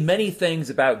can say many things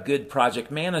about good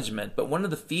project management, but one of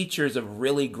the features of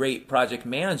really great project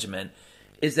management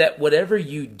is that whatever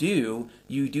you do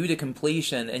to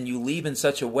completion, and you leave in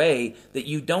such a way that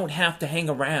you don't have to hang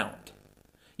around.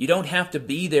 You don't have to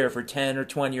be there for 10 or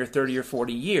 20 or 30 or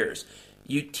 40 years.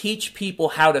 You teach people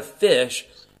how to fish,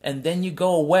 and then you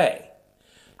go away.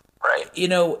 Right. You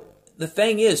know, the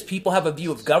thing is, people have a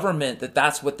view of government that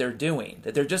that's what they're doing,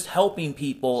 that they're just helping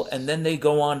people, and then they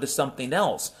go on to something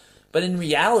else. But in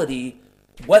reality,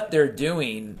 what they're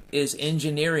doing is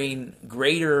engineering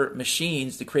greater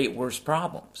machines to create worse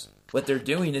problems. What they're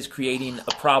doing is creating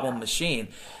a problem machine.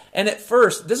 And at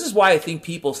first, this is why I think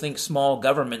people think small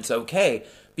government's okay,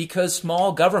 because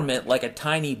small government, like a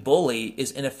tiny bully,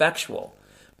 is ineffectual.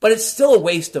 But it's still a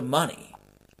waste of money.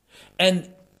 And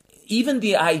even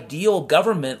the ideal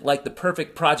government, like the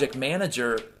perfect project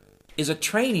manager, is a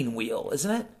training wheel,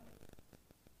 isn't it?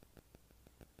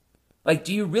 Like,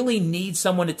 do you really need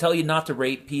someone to tell you not to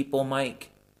rape people, Mike?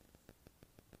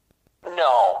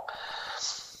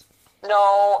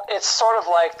 No, it's sort of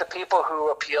like the people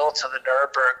who appeal to the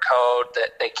Nuremberg Code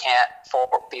that they can't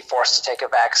be forced to take a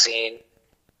vaccine.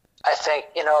 I think,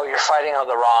 you know, you're fighting on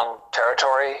the wrong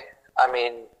territory. I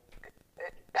mean,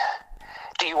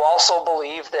 do you also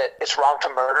believe that it's wrong to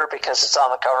murder because it's on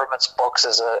the government's books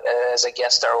as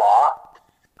against their law?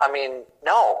 I mean,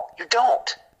 no, you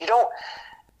don't. You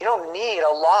don't need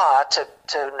a law to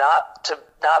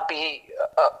not be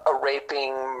a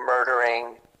raping,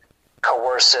 murdering,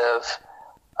 coercive,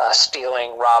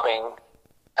 stealing, robbing,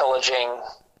 pillaging,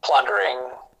 plundering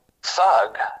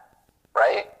thug,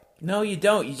 right? No, you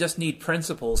don't. You just need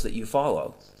principles that you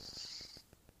follow.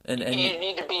 And you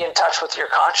need to be in touch with your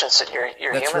conscience and your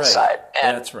human right. side.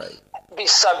 And that's right. Be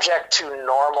subject to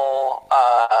normal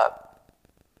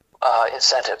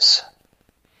incentives.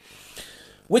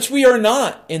 Which we are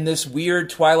not in this weird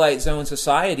Twilight Zone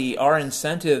society. Our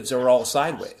incentives are all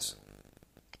sideways.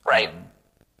 Right.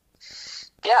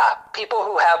 Yeah, people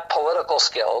who have political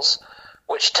skills,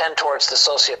 which tend towards the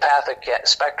sociopathic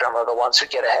spectrum, are the ones who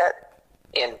get ahead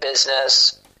in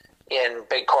business, in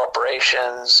big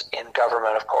corporations, in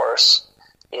government, of course,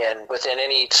 within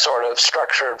any sort of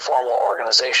structured formal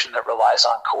organization that relies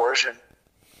on coercion.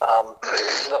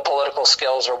 The political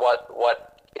skills are what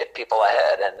get people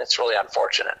ahead, and it's really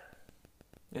unfortunate.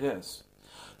 It is.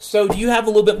 So do you have a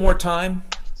little bit more time?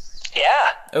 Yeah.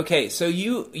 Okay, so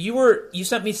you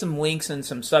sent me some links and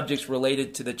some subjects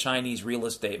related to the Chinese real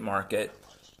estate market.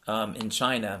 in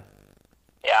China.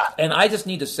 Yeah. And I just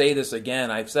need to say this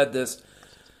again. I've said this,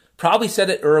 probably said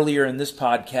it earlier in this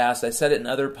podcast. I said it in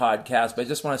other podcasts, but I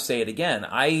just want to say it again.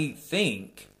 I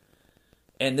think,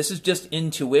 and this is just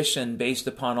intuition based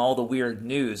upon all the weird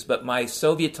news, but my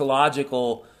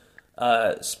Sovietological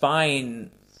spidey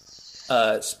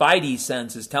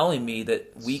sense is telling me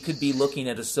that we could be looking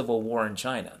at a civil war in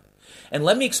China. And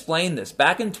let me explain this.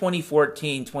 Back in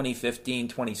 2014, 2015,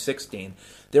 2016,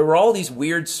 there were all these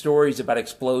weird stories about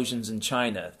explosions in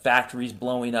China, factories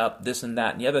blowing up, this and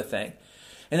that and the other thing.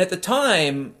 And at the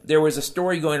time, there was a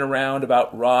story going around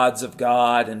about rods of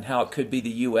God and how it could be the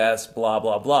U.S., blah,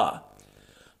 blah, blah.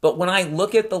 But when I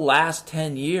look at the last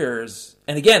 10 years,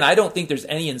 and again, I don't think there's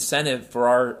any incentive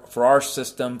for our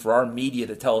system, for our media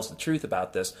to tell us the truth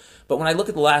about this. But when I look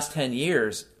at the last 10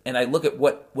 years and I look at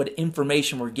what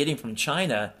information we're getting from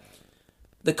China,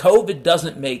 the COVID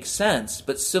doesn't make sense,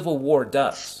 but civil war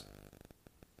does.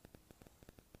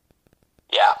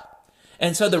 Yeah.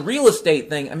 And so the real estate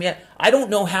thing, I mean, I don't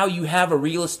know how you have a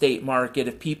real estate market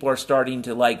if people are starting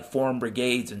to like form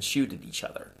brigades and shoot at each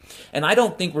other. And I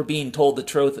don't think we're being told the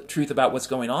truth about what's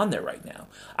going on there right now.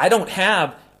 I don't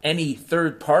have any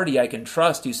third party I can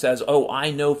trust who says, oh,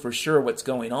 I know for sure what's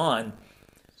going on.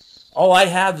 All I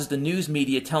have is the news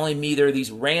media telling me there are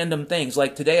these random things.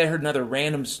 Like today I heard another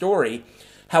random story,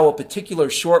 how a particular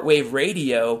shortwave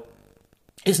radio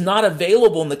is not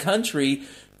available in the country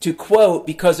to quote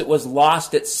because it was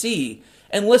lost at sea.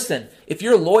 And listen, if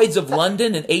you're Lloyd's of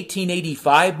London in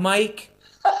 1885, Mike,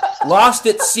 lost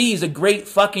at sea is a great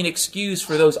fucking excuse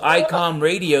for those ICOM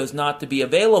radios not to be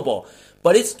available.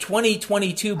 But it's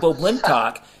 2022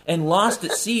 Boblimtok, and lost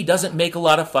at sea doesn't make a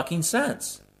lot of fucking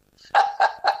sense.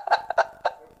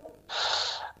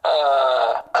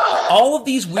 All of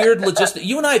these weird logistics,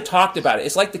 you and I have talked about it.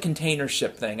 It's like the container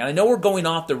ship thing. And I know we're going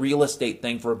off the real estate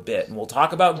thing for a bit, and we'll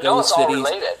talk about ghost cities. All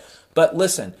related. But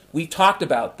listen, we talked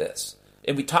about this,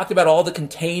 and we talked about all the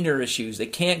container issues. They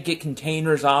can't get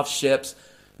containers off ships.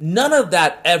 None of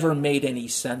that ever made any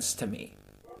sense to me.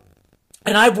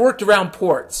 And I've worked around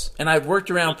ports, and I've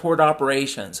worked around port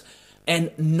operations,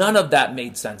 and none of that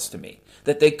made sense to me,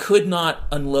 that they could not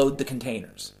unload the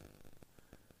containers.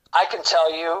 I can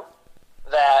tell you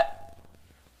that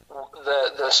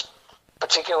this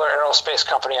particular aerospace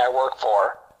company I work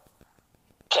for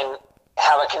can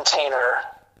have a container,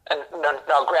 and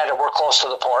now granted we're close to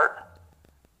the port,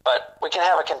 but we can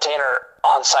have a container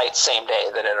on site same day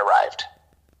that it arrived.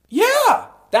 Yeah,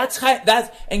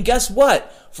 and guess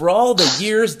what? For all the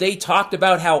years they talked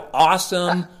about how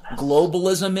awesome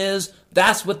globalism is,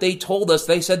 that's what they told us.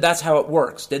 They said that's how it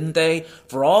works, didn't they?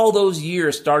 For all those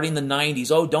years, starting the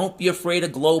 90s, oh, don't be afraid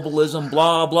of globalism,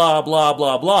 blah, blah, blah,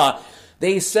 blah, blah.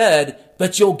 They said,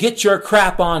 but you'll get your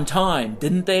crap on time,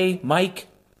 didn't they, Mike?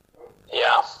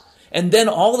 Yeah. And then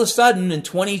all of a sudden in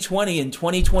 2020 and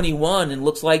 2021, and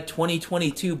looks like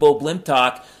 2022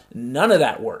 Boblimtok, none of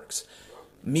that works.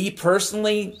 Me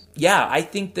personally, yeah, I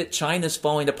think that China's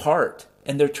falling apart,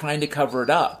 and they're trying to cover it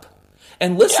up.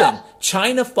 And listen,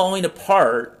 China falling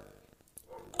apart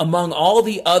among all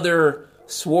the other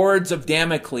swords of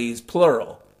Damocles,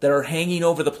 plural, that are hanging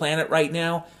over the planet right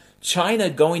now, China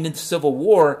going into civil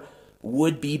war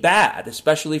would be bad,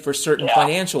 especially for certain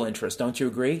financial interests. Don't you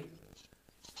agree?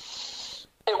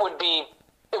 It would be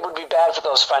bad for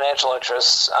those financial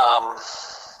interests,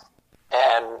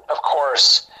 and of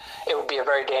course, it would be a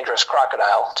very dangerous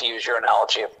crocodile, to use your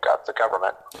analogy of the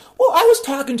government. Well, I was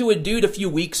talking to a dude a few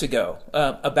weeks ago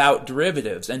about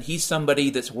derivatives, and he's somebody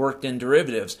that's worked in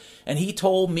derivatives, and he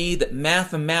told me that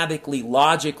mathematically,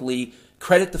 logically,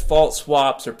 credit default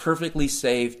swaps are perfectly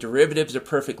safe, derivatives are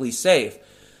perfectly safe.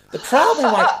 The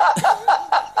problem,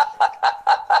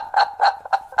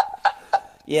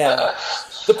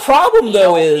 the problem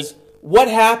though is, what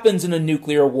happens in a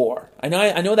nuclear war? I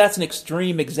know that's an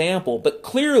extreme example, but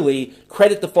clearly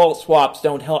credit default swaps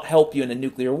don't help you in a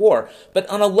nuclear war. But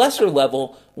on a lesser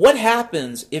level, what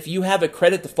happens if you have a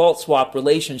credit default swap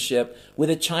relationship with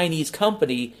a Chinese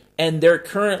company and they're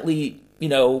currently,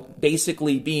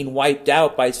 basically being wiped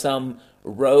out by some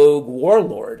rogue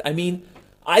warlord? I mean,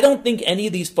 I don't think any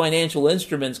of these financial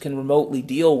instruments can remotely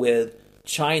deal with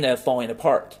China falling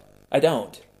apart. I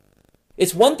don't.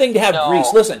 It's one thing to have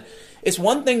Greece. Listen, it's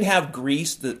one thing to have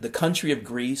Greece, the country of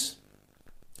Greece,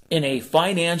 in a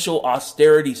financial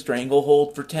austerity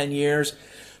stranglehold for 10 years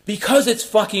because it's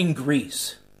fucking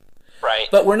Greece. Right.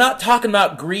 But we're not talking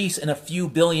about Greece and a few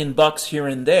 $billion here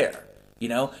and there.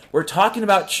 We're talking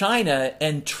about China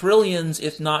and trillions,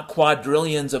 if not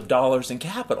quadrillions of dollars in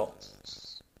capital.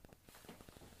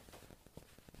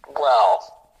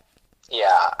 Well,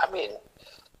 yeah, I mean,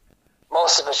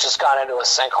 most of it's just gone into a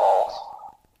sinkhole.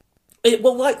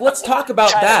 Let's talk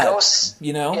about China that. goes,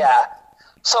 You know? Yeah.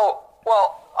 So,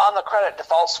 well, on the credit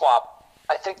default swap,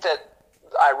 I think that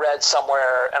I read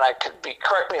somewhere, and I could be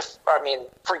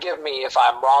forgive me if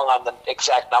I'm wrong on the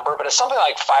exact number, but it's something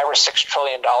like $5 or $6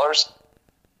 trillion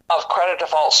of credit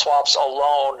default swaps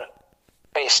alone,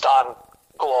 based on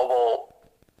global,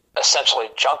 essentially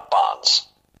junk bonds.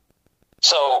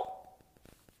 So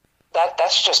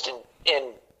that's just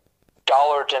in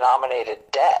dollar-denominated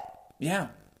debt. Yeah.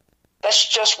 That's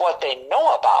just what they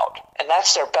know about, and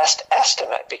that's their best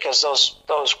estimate, because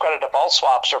those credit default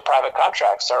swaps or private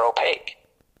contracts are opaque.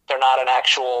 They're not an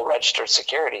actual registered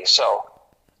security, so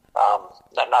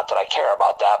not that I care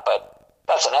about that, but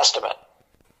that's an estimate.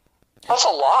 That's a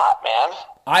lot, man.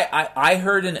 I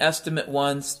heard an estimate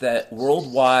once that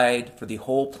worldwide, for the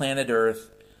whole planet Earth,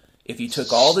 if you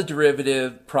took all the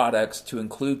derivative products to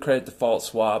include credit default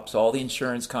swaps, all the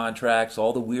insurance contracts,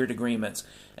 all the weird agreements,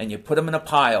 and you put them in a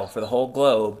pile for the whole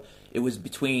globe, it was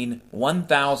between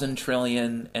 1,000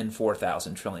 trillion and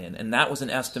 4,000 trillion. And that was an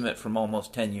estimate from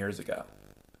almost 10 years ago.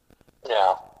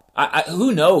 Yeah.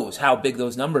 Who knows how big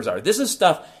those numbers are? This is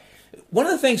stuff. One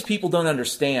of the things people don't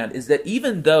understand is that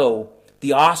even though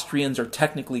the Austrians are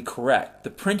technically correct, the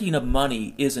printing of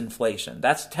money is inflation.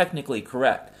 That's technically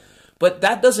correct. But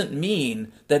that doesn't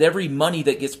mean that every money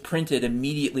that gets printed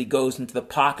immediately goes into the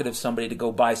pocket of somebody to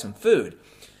go buy some food.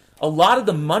 A lot of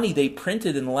the money they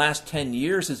printed in the last 10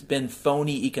 years has been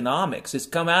phony economics. It's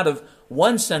come out of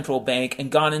one central bank and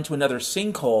gone into another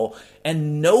sinkhole,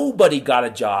 and nobody got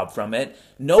a job from it.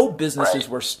 No businesses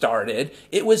were started.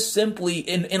 It was simply,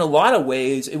 in a lot of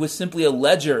ways, it was simply a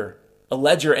ledger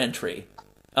entry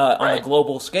on a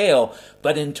global scale.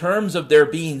 But in terms of there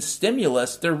being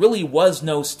stimulus, there really was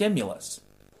no stimulus.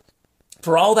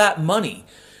 For all that money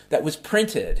that was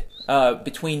printed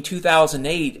between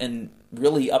 2008 and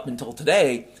really up until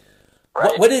today,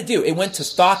 what did it do? It went to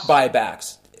stock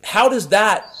buybacks. How does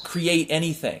that create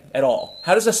anything at all?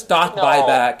 How does a stock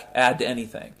buyback add to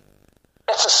anything?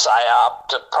 It's a psyop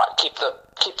to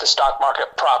keep the stock market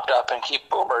propped up and keep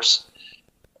boomers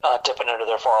dipping into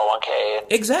their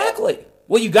 401k. Exactly.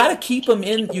 Well, you got to keep them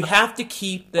in. You have to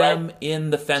keep them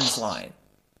in the fence line.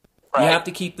 You have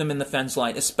to keep them in the fence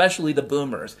line, especially the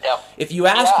boomers. Yep. If you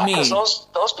ask me, because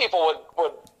those people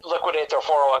would liquidate their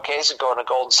 401ks and go into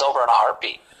gold and silver in a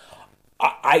heartbeat.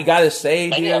 I gotta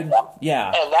say, dude, and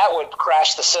that would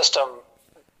crash the system.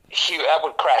 That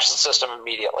would crash the system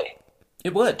immediately.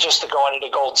 It would, just to going into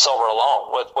gold and silver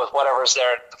alone with whatever's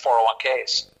there at the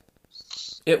 401ks.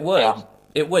 It would. Yeah.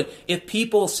 It would. If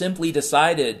people simply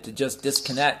decided to just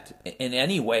disconnect in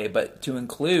any way, but to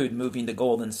include moving to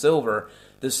gold and silver,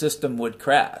 the system would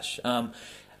crash.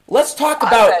 Let's talk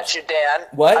about. I bet you, Dan.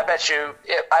 What? I bet you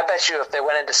if they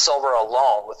went into silver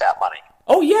alone with that money.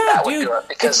 Oh yeah, that dude. Would do it,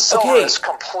 because silver is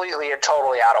completely and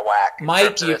totally out of whack.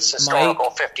 Mike, it's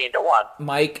historical 15-1.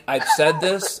 Mike, I've said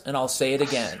this and I'll say it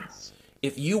again.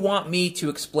 If you want me to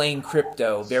explain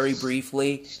crypto very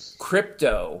briefly,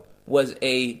 crypto was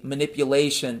a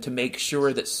manipulation to make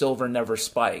sure that silver never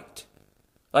spiked.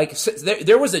 Like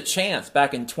there was a chance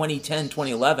back in 2010,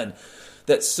 2011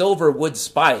 that silver would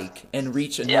spike and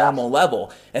reach a normal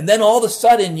level. And then all of a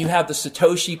sudden you have the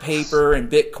Satoshi paper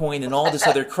and Bitcoin and all this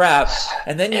other crap.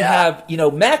 And then you have,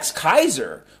 Max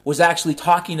Kaiser was actually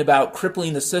talking about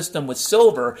crippling the system with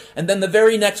silver. And then the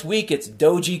very next week it's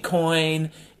Dogecoin,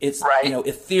 it's,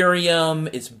 Ethereum,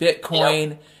 it's Bitcoin.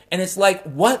 Yep. And it's like,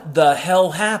 what the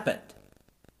hell happened?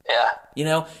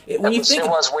 Yeah. It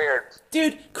was weird.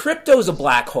 Dude, crypto's a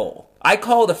black hole. I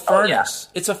call it a furnace.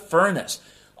 It's a furnace.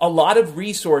 A lot of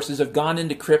resources have gone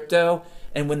into crypto,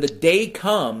 and when the day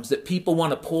comes that people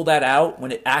want to pull that out,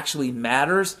 when it actually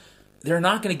matters, they're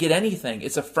not going to get anything.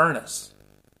 It's a furnace.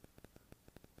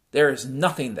 There is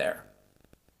nothing there.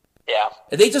 Yeah.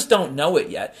 They just don't know it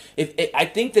yet. I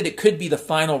think that it could be the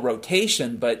final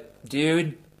rotation, but,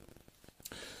 dude,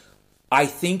 I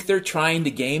think they're trying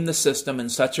to game the system in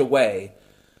such a way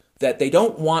that they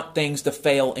don't want things to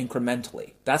fail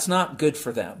incrementally. That's not good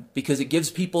for them because it gives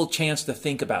people a chance to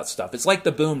think about stuff. It's like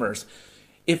the boomers.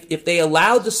 If they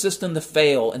allowed the system to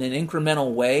fail in an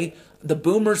incremental way, the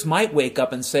boomers might wake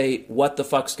up and say, what the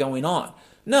fuck's going on?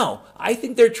 No, I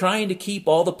think they're trying to keep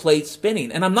all the plates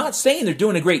spinning. And I'm not saying they're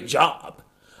doing a great job.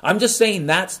 I'm just saying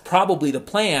that's probably the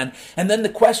plan. And then the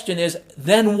question is,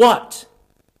 then what?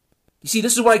 You see,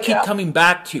 this is what I keep coming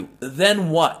back to.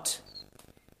 Then what?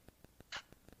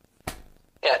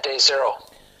 Yeah, day zero.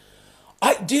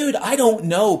 I don't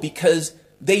know, because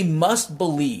they must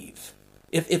believe.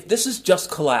 If this is just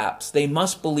collapse, they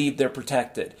must believe they're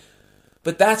protected.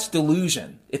 But that's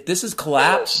delusion. If this is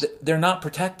collapse, they're not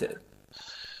protected.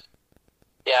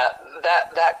 Yeah,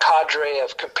 that cadre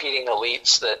of competing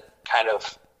elites that kind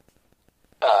of,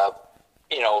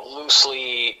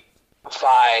 loosely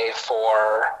vie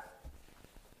for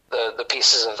the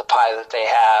pieces of the pie that they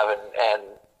have and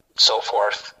so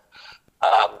forth.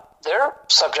 They're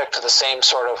subject to the same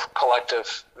sort of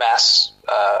collective mass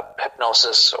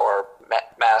hypnosis or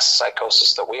mass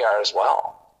psychosis that we are as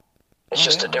well. It's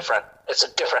just a different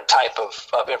type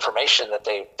of information that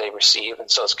they receive, and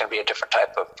so it's going to be a different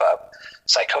type of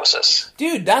psychosis.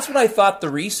 Dude, that's what I thought the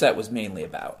reset was mainly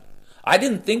about. I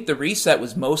didn't think the reset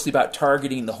was mostly about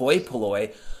targeting the hoi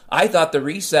polloi. I thought the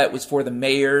reset was for the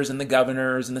mayors and the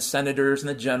governors and the senators and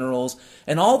the generals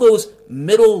and all those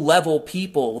middle-level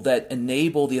people that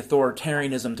enable the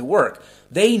authoritarianism to work.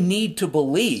 They need to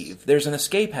believe there's an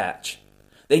escape hatch.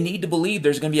 They need to believe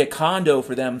there's going to be a condo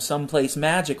for them someplace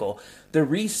magical. The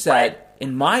reset,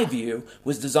 in my view,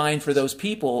 was designed for those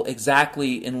people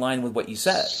exactly in line with what you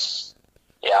said.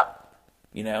 Yeah.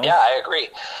 Yeah, I agree.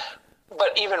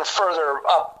 But even further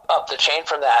up the chain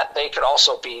from that, they could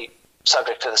also be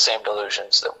subject to the same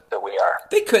delusions that we are.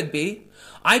 They could be.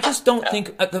 I just don't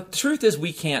think the truth is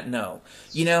we can't know.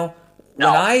 No.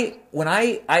 When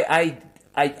I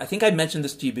think I mentioned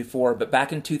this to you before, but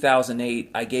back in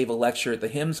 2008, I gave a lecture at the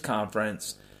HIMSS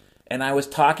conference, and I was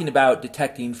talking about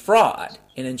detecting fraud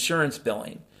in insurance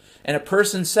billing. And a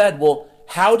person said, well,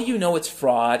 how do you know it's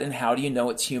fraud and how do you know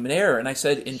it's human error? And I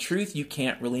said, in truth, you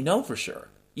can't really know for sure.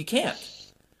 You can't.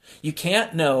 You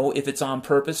can't know if it's on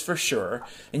purpose for sure,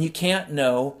 and you can't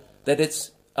know that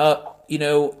it's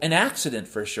an accident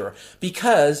for sure,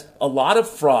 because a lot of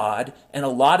fraud and a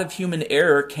lot of human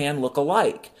error can look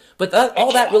alike. But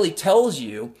all that really tells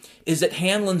you is that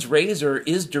Hanlon's razor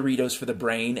is Doritos for the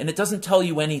brain, and it doesn't tell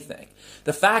you anything.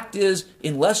 The fact is,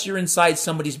 unless you're inside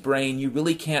somebody's brain, you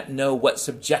really can't know what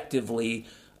subjectively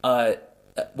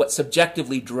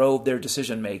drove their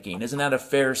decision making. Isn't that a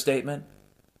fair statement?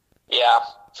 Yeah.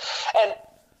 And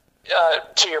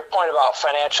to your point about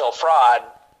financial fraud,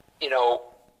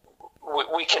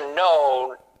 we can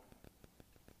know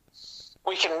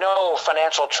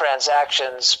financial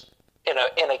transactions in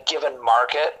a given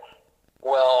market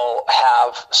will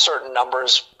have certain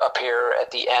numbers appear at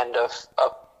the end of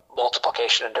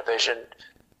multiplication and division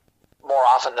more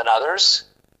often than others.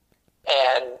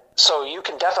 And so you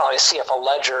can definitely see if a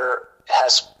ledger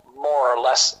has more or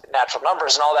less natural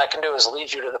numbers, and all that can do is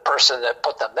lead you to the person that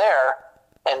put them there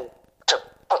and to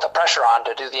put the pressure on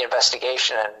to do the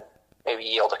investigation and maybe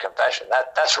yield a confession.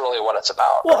 That's really what it's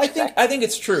about. Well, I think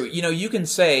it's true. You can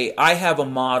say, I have a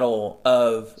model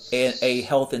of a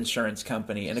health insurance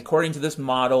company, and according to this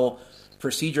model,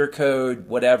 procedure code,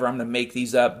 whatever, I'm going to make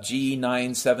these up,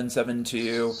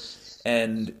 G9772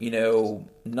 and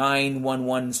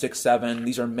 91167,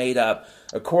 these are made up.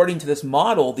 According to this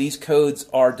model, these codes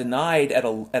are denied at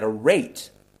a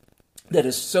rate that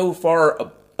is so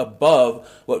far above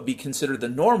what would be considered the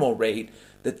normal rate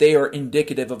that they are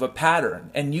indicative of a pattern.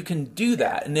 And you can do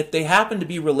that. And if they happen to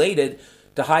be related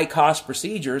to high-cost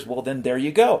procedures, well, then there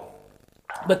you go.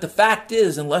 But the fact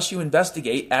is, unless you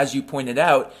investigate, as you pointed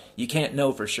out, you can't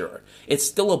know for sure. It's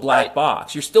still a black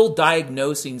box. You're still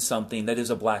diagnosing something that is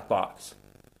a black box.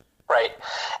 Right.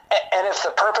 And if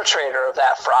the perpetrator of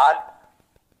that fraud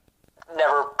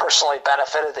never personally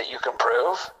benefited that you can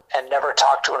prove and never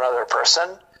talked to another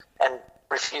person and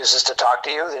refuses to talk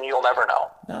to you, then you'll never know.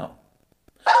 No.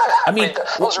 I mean,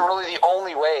 those are really the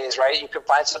only ways, right? You can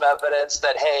find some evidence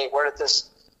that, hey, where did this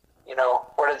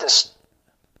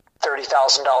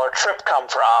 $30,000 trip come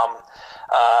from?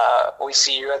 We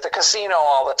see you at the casino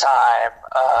all the time.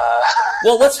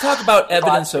 Well, let's talk about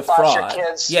evidence of fraud. Your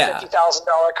kids $50,000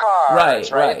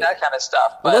 cars, right? That kind of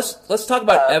stuff. But well, let's talk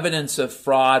about evidence of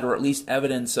fraud, or at least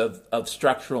evidence of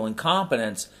structural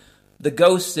incompetence. The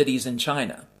ghost cities in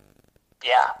China.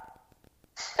 Yeah.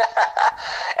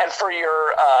 And for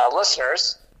your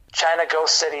listeners,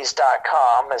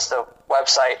 ChinaGhostCities.com, as the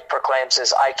website proclaims,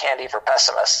 is eye candy for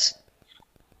pessimists.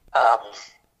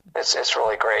 It's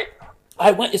really great.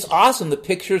 It's awesome. The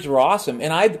pictures were awesome,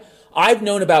 and I've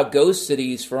known about ghost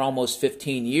cities for almost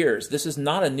 15 years. This is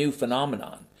not a new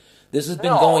phenomenon. This has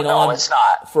been going on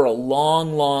for a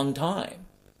long, long time.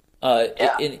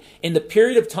 In the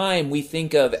period of time we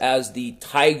think of as the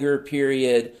tiger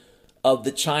period of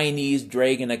the Chinese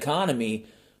dragon economy,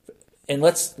 and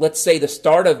let's say the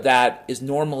start of that is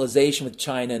normalization with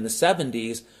China in the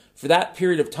 70s. For that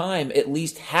period of time, at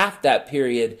least half that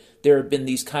period, there have been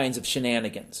these kinds of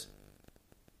shenanigans.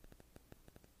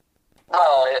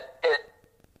 Well,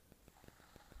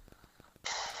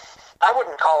 I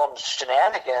wouldn't call them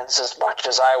shenanigans as much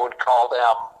as I would call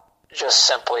them just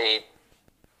simply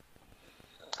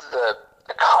the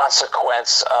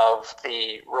consequence of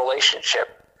the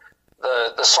relationship,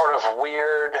 the sort of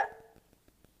weird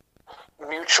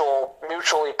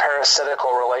mutually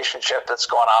parasitical relationship that's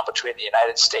going on between the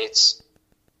United States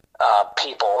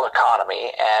people,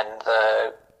 economy, and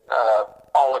the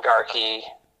oligarchy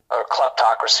or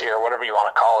kleptocracy or whatever you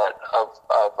want to call it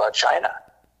of China.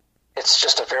 It's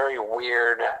just a very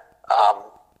weird,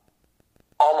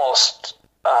 almost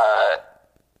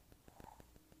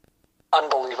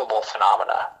unbelievable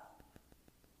phenomena.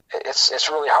 It's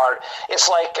really hard. It's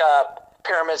like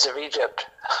pyramids of Egypt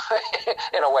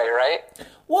in a way, right?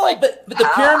 Well, like, but the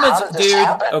pyramids, how did this dude.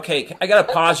 happen? Okay, I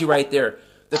gotta pause you right there.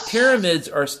 The pyramids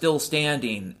are still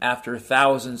standing after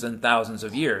thousands and thousands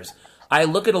of years. I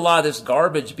look at a lot of this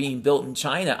garbage being built in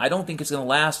China. I don't think it's going to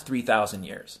last 3,000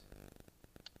 years.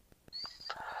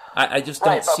 I just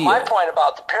don't see it. But my point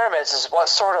about the pyramids is what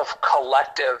sort of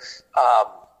collective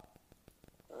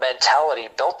mentality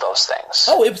built those things.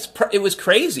 Oh, it was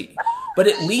crazy. But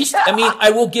at least, I mean,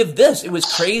 I will give this. It was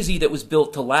crazy that it was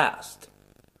built to last.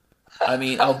 I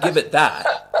mean, I'll give it that,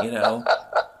 you know.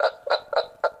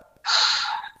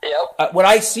 Yep. What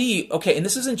I see, okay, and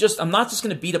this isn't just, I'm not just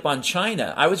going to beat up on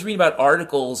China. I was reading about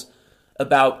articles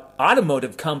about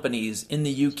automotive companies in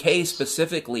the UK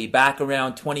specifically back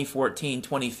around 2014,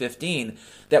 2015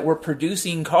 that were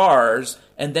producing cars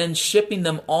and then shipping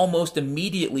them almost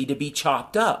immediately to be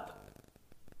chopped up.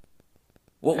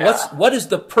 Well, what is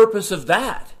the purpose of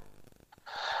that?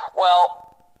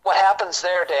 Well, what happens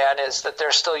there, Dan, is that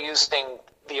they're still using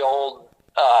the old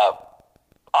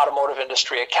automotive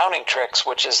industry accounting tricks,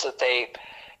 which is that they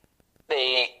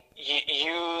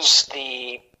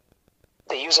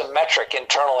use a metric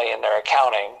internally in their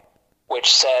accounting,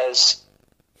 which says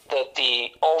that the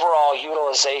overall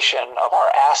utilization of our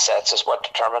assets is what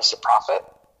determines the profit.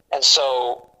 And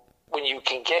so when you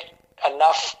can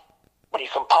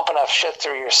pump enough shit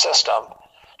through your system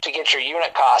to get your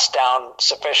unit cost down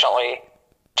sufficiently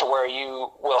to where you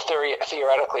will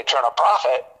theoretically turn a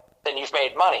profit, then you've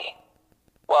made money.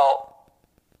 Well,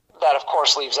 that of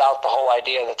course leaves out the whole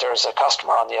idea that there's a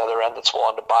customer on the other end that's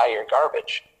willing to buy your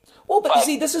garbage. Well, but you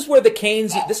see, this is where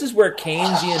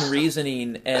Keynesian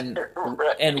reasoning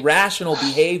and rational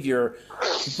behavior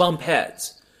bump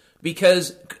heads.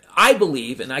 Because I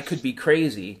believe, and I could be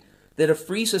crazy, that a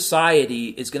free society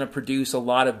is going to produce a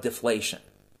lot of deflation.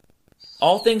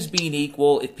 All things being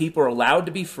equal, if people are allowed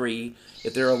to be free,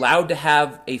 if they're allowed to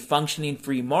have a functioning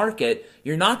free market,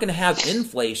 you're not going to have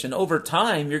inflation. Over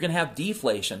time, you're going to have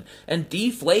deflation. And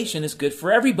deflation is good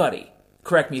for everybody.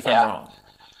 Correct me if I'm wrong.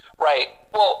 Right.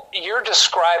 Well, you're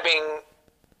describing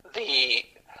the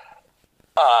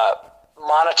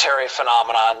monetary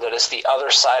phenomenon that is the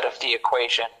other side of the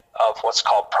equation of what's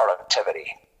called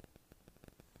productivity.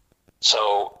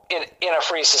 So in a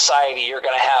free society, you're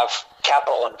going to have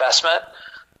capital investment,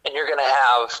 and you're going to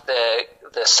have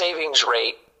the savings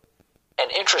rate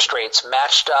and interest rates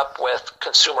matched up with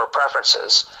consumer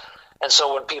preferences. And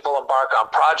so when people embark on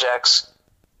projects,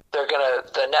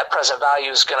 the net present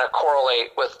value is going to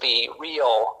correlate with the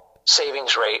real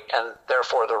savings rate and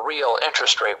therefore the real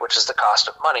interest rate, which is the cost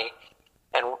of money,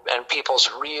 and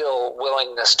people's real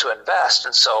willingness to invest.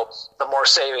 And so the more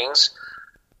savings,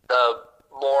 the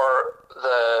lower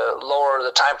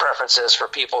the time preference is for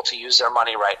people to use their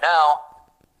money right now.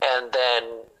 And then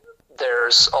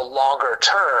there's a longer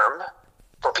term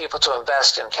for people to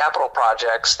invest in capital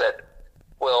projects that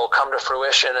will come to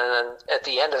fruition, and then at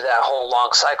the end of that whole long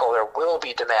cycle, there will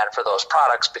be demand for those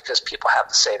products because people have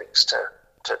the savings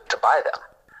to buy them.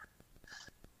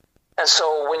 And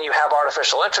so when you have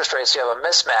artificial interest rates, you have a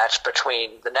mismatch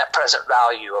between the net present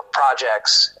value of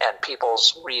projects and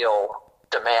people's real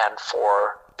demand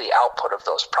for the output of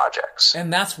those projects.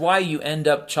 And that's why you end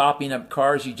up chopping up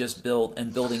cars you just built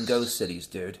and building ghost cities,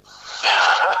 dude.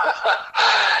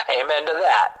 Amen to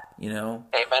that. You know?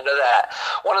 Amen to that.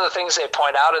 One of the things they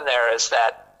point out in there is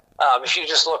that if you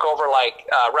just look over like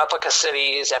replica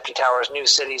cities, empty towers, new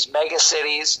cities, mega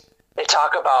cities, they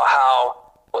talk about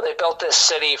how, well, they built this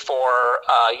city for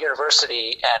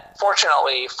university, and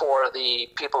fortunately for the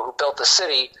people who built the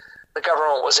city, the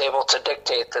government was able to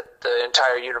dictate that the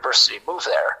entire university move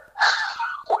there.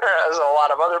 Whereas a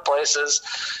lot of other places,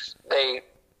 the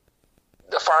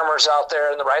farmers out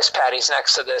there in the rice paddies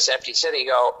next to this empty city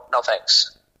go, no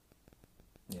thanks.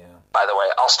 Yeah. By the way,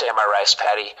 I'll stay in my rice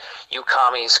paddy. You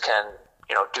commies can,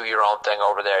 do your own thing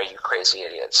over there, you crazy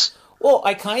idiots. Well,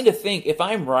 I kind of think if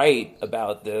I'm right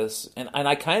about this, and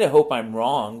I kind of hope I'm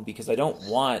wrong because I don't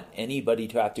want anybody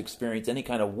to have to experience any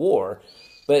kind of war,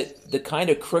 but the kind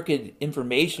of crooked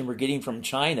information we're getting from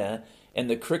China and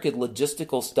the crooked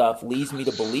logistical stuff leads me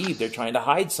to believe they're trying to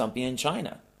hide something in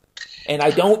China. And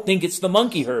I don't think it's the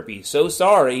monkey herpes. So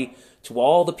sorry to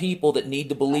all the people that need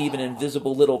to believe in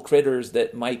invisible little critters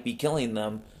that might be killing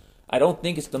them. I don't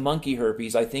think it's the monkey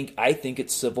herpes. I think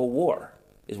it's civil war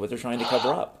is what they're trying to cover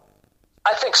up.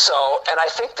 I think so. And I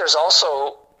think there's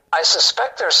also, I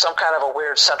suspect there's some kind of a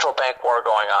weird central bank war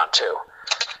going on too.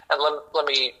 And let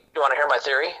me, you want to hear my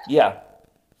theory? Yeah.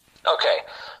 Okay.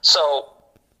 So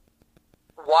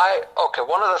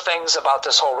one of the things about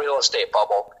this whole real estate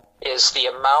bubble is the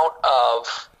amount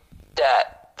of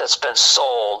debt that's been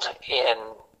sold in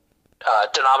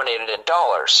denominated in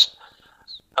dollars.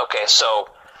 Okay, so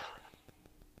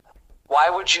why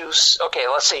would you? Okay,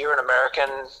 let's say you're an American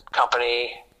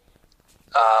company.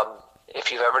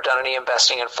 If you've ever done any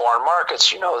investing in foreign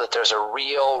markets, you know that there's a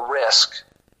real risk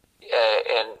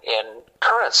in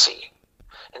currency,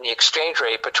 in the exchange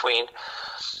rate between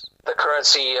the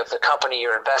currency of the company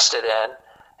you're invested in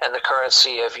and the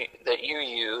currency that you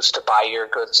use to buy your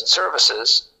goods and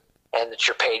services, and that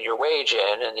you're paid your wage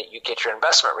in, and that you get your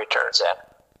investment returns in.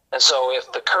 And so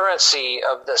if the currency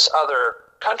of this other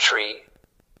country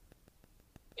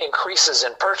increases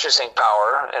in purchasing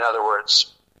power, in other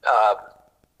words,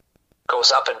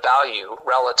 goes up in value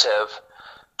relative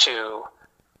to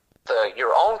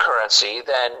your own currency,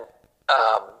 then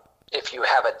if you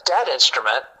have a debt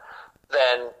instrument,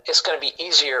 then it's going to be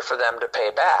easier for them to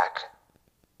pay back.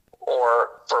 Or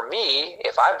for me,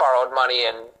 if I borrowed money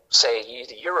in, say,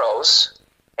 euros,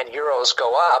 and euros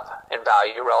go up in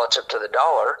value relative to the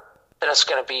dollar, then it's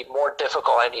going to be more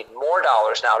difficult. I need more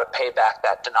dollars now to pay back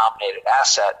that denominated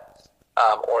asset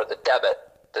or the debit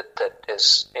that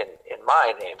is in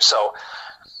my name. So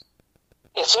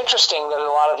it's interesting that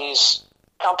a lot of these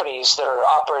companies that are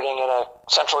operating in a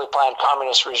centrally planned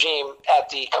communist regime at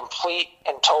the complete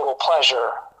and total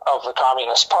pleasure of the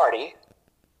Communist Party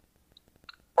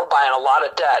are buying a lot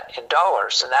of debt in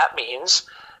dollars, and that means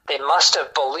they must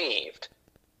have believed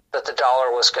that the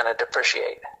dollar was going to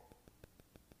depreciate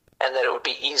and that it would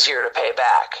be easier to pay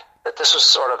back, that this was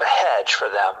sort of a hedge for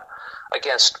them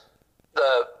against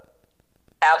the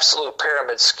absolute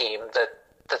pyramid scheme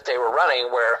that they were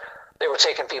running, where they were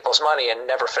taking people's money and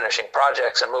never finishing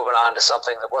projects and moving on to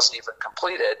something that wasn't even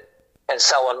completed and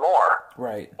selling more.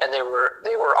 Right. And they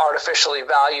were artificially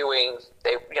valuing,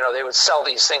 they would sell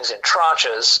these things in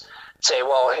tranches, say,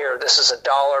 well, here, this is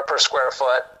 $1 per square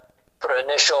foot for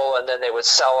initial, and then they would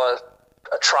sell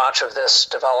a tranche of this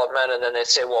development, and then they'd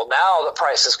say, well, now the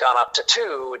price has gone up to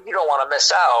 $2, and you don't want to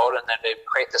miss out, and then they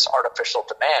create this artificial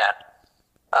demand,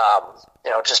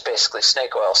 just basically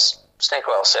snake oil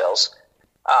sales.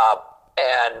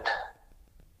 And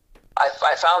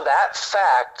I found that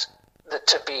fact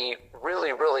to be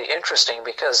really, really interesting,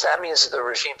 because that means that the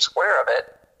regime's aware of it,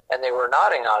 and they were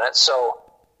nodding on it. So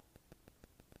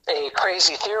a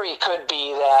crazy theory could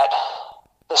be that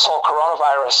this whole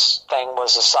coronavirus thing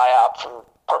was a psyop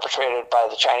perpetrated by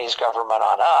the Chinese government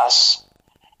on us.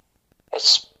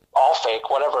 It's all fake,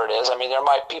 whatever it is. I mean,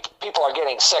 people are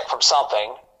getting sick from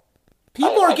something.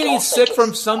 People are getting sick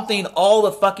from something all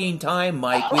the fucking time,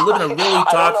 Mike. We live in a really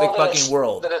toxic fucking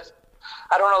world.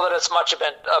 I don't know that it's much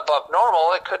above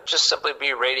normal. It could just simply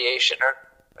be radiation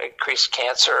or increased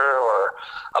cancer or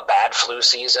a bad flu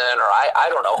season, or I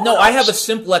don't know. No, I have a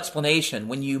simple explanation.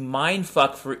 When you mind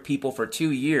fuck for people for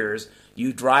 2 years,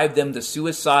 you drive them to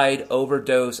suicide,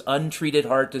 overdose, untreated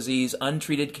heart disease,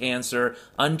 untreated cancer,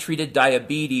 untreated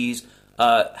diabetes.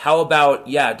 How about,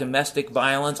 domestic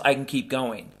violence? I can keep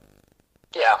going.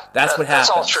 Yeah. That's what happens.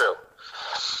 That's all true.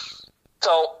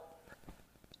 So,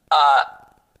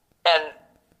 and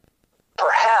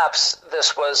perhaps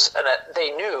this was,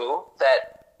 they knew that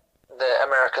the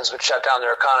Americans would shut down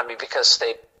their economy because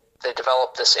they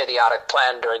developed this idiotic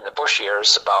plan during the Bush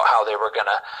years about how they were going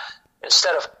to,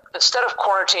 instead of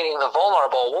quarantining the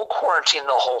vulnerable, we'll quarantine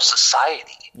the whole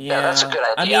society. Yeah, that's a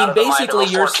good idea. I mean, basically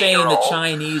you're saying the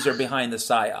Chinese are behind the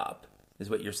psyop, is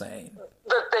what you're saying.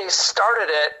 That they started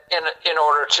it in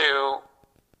order to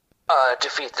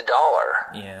defeat the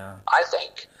dollar. Yeah. I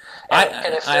think.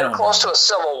 And if they're close to a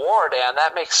civil war, Dan,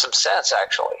 that makes some sense,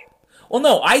 actually. Well,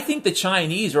 no, I think the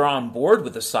Chinese are on board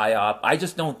with the psyop. I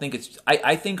just don't think it's...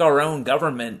 I think our own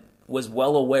government was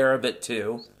well aware of it,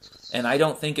 too. And I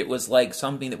don't think it was like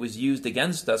something that was used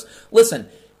against us. Listen,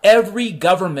 every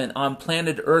government on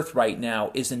planet Earth right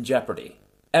now is in jeopardy.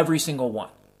 Every single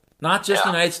one. Not just the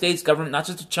United States government, not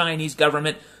just the Chinese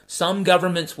government. Some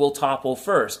governments will topple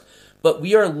first. But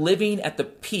we are living at the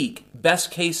peak,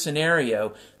 best case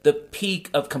scenario, the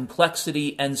peak of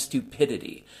complexity and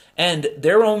stupidity. And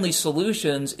their only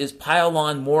solutions is pile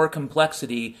on more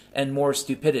complexity and more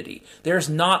stupidity. There's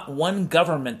not one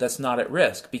government that's not at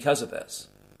risk because of this.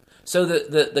 So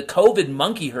the COVID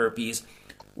monkey herpes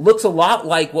looks a lot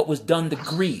like what was done to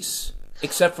Greece,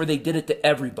 except for they did it to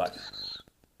everybody.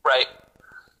 Right.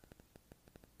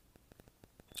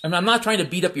 I mean, I'm not trying to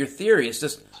beat up your theory. It's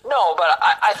just... No, but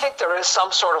I think there is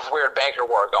some sort of weird banker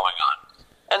war going on.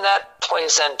 And that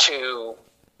plays into,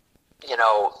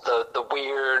 the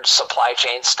weird supply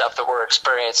chain stuff that we're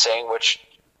experiencing, which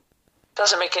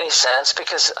doesn't make any sense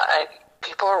because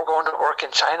people are going to work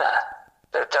in China.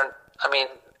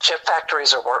 Chip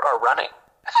factories are running.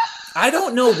 I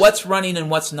don't know what's running and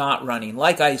what's not running.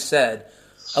 Like I said,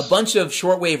 a bunch of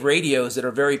shortwave radios that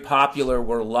are very popular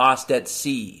were lost at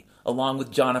sea, along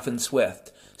with Jonathan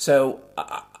Swift. So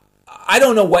I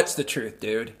don't know what's the truth,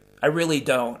 dude. I really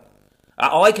don't.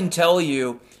 All I can tell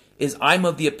you is I'm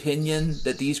of the opinion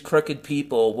that these crooked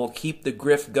people will keep the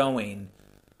grift going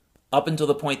up until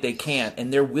the point they can't,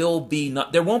 and there won't be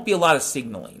a lot of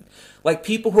signaling. Like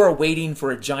people who are waiting for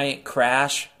a giant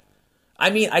crash,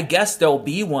 I guess there'll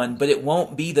be one, but it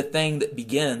won't be the thing that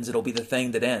begins, it'll be the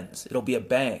thing that ends. It'll be a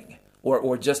bang,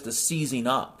 or just a seizing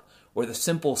up, or the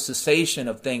simple cessation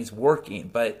of things working.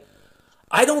 But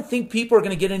I don't think people are going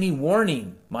to get any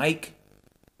warning, Mike.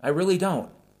 I really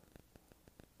don't.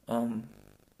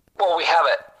 Well, we have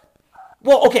it.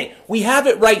 Well, okay, we have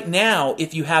it right now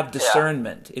if you have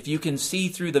discernment, if you can see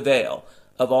through the veil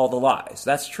of all the lies.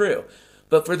 That's true.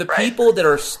 But for the people that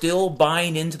are still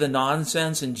buying into the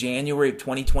nonsense in January of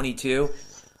 2022,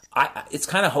 it's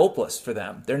kind of hopeless for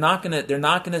them. They're not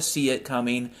gonna see it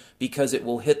coming because it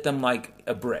will hit them like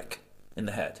a brick in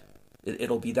the head.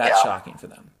 It'll be that shocking for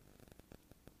them.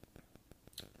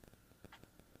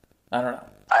 I don't know.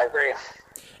 I agree.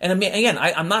 And again,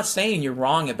 I'm not saying you're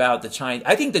wrong about the Chinese.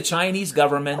 I think the Chinese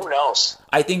government. Who knows?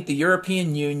 I think the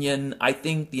European Union. I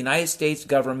think the United States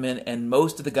government and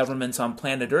most of the governments on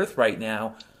planet Earth right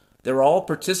now, they're all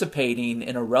participating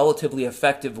in a relatively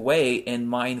effective way in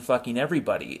mind fucking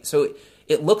everybody. So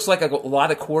it looks like a lot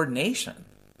of coordination.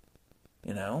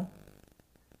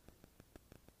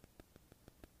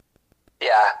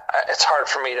 Yeah, it's hard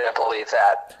for me to believe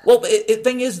that. Well, the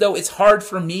thing is, though, it's hard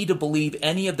for me to believe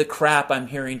any of the crap I'm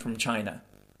hearing from China.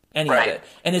 Any of it.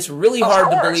 And it's really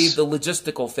hard to believe the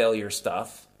logistical failure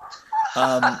stuff.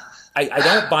 I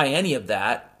don't buy any of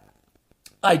that.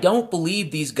 I don't believe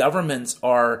these governments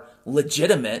are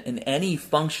legitimate in any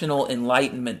functional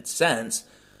enlightenment sense.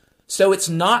 So it's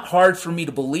not hard for me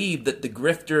to believe that the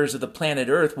grifters of the planet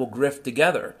Earth will grift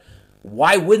together.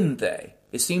 Why wouldn't they?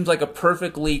 It seems like a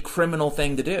perfectly criminal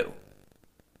thing to do.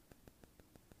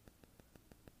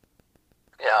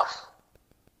 Yeah.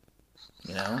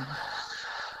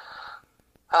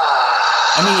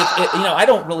 I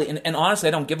don't really, and honestly,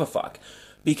 I don't give a fuck.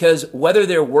 Because whether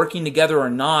they're working together or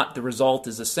not, the result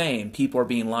is the same. People are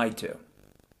being lied to.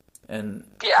 And,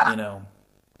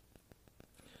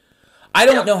 I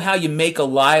don't know how you make a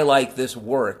lie like this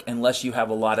work unless you have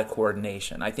a lot of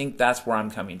coordination. I think that's where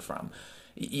I'm coming from.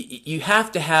 You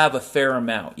have to have a fair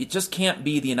amount. It just can't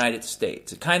be the United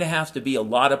States. It kind of has to be a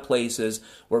lot of places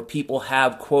where people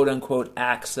have quote-unquote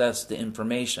access to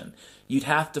information. You'd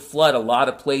have to flood a lot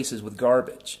of places with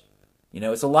garbage.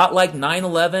 It's a lot like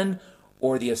 9/11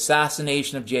 or the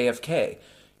assassination of JFK.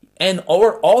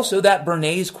 Or also that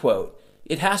Bernays quote.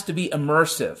 It has to be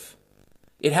immersive.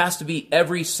 It has to be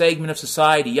every segment of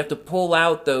society. You have to pull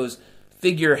out those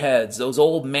figureheads, those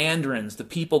old mandarins, the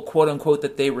people, quote-unquote,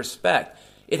 that they respect.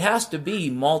 It has to be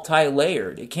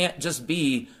multi-layered. It can't just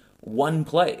be one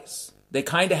place. They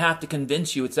kind of have to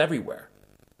convince you it's everywhere.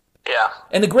 Yeah.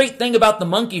 And the great thing about the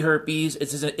monkey herpes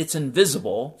is it's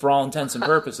invisible for all intents and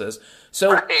purposes.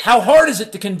 So how hard is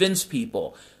it to convince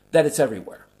people that it's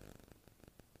everywhere?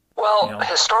 Well,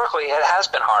 historically, it has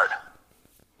been hard.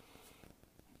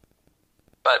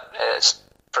 But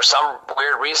for some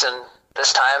weird reason,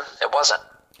 this time, it wasn't.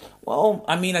 Well,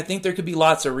 I think there could be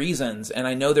lots of reasons, and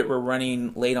I know that we're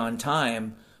running late on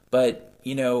time, but,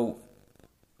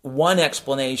 one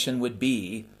explanation would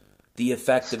be the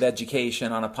effect of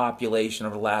education on a population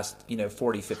over the last,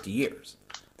 40, 50 years.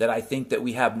 That I think that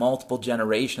we have multiple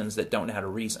generations that don't know how to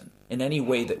reason in any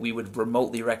way that we would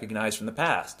remotely recognize from the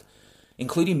past,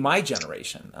 including my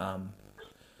generation.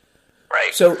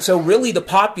 Right. So really the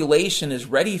population is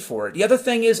ready for it. The other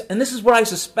thing is, and this is what I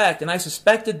suspect, and I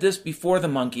suspected this before the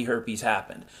monkey herpes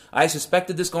happened. I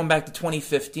suspected this going back to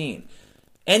 2015.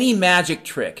 Any magic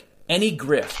trick, any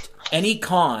grift, any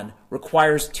con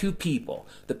requires two people.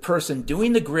 The person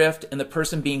doing the grift and the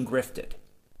person being grifted.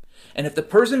 And if the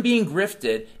person being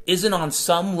grifted isn't on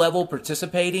some level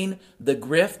participating, the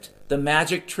grift, the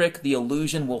magic trick, the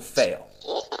illusion will fail.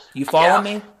 You follow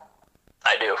me?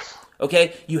 I do.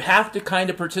 Okay? You have to kind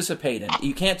of participate in it.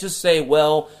 You can't just say,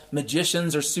 well,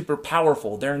 magicians are super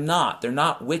powerful. They're not. They're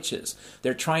not witches.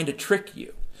 They're trying to trick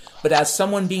you. But as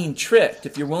someone being tricked,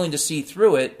 if you're willing to see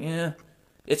through it,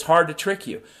 it's hard to trick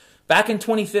you. Back in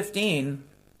 2015,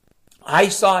 I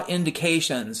saw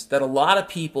indications that a lot of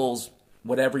people's,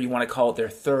 whatever you want to call it, their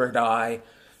third eye,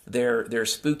 their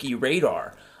spooky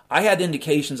radar, I had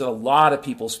indications that a lot of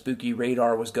people's spooky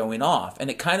radar was going off, and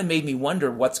it kind of made me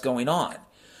wonder what's going on.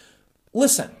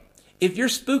 Listen, if your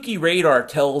spooky radar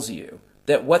tells you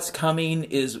that what's coming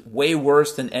is way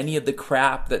worse than any of the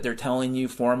crap that they're telling you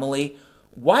formally,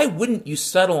 why wouldn't you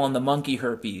settle on the monkey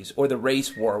herpes or the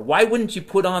race war? Why wouldn't you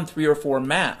put on 3 or 4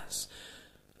 masks?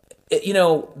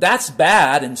 That's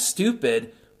bad and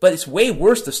stupid, but it's way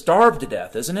worse to starve to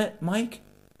death, isn't it, Mike?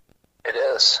 It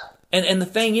is. And the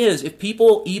thing is, if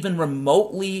people even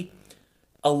remotely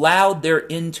allowed their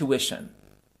intuition,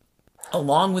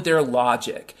 along with their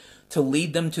logic, to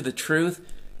lead them to the truth,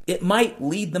 it might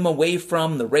lead them away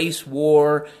from the race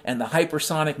war and the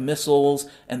hypersonic missiles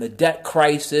and the debt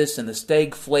crisis and the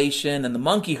stagflation and the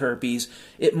monkey herpes.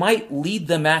 It might lead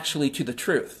them actually to the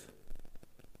truth,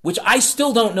 which I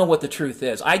still don't know what the truth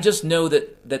is. I just know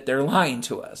that they're lying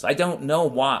to us. I don't know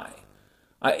why.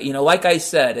 Like I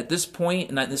said, at this point,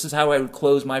 and this is how I would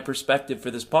close my perspective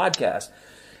for this podcast,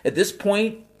 at this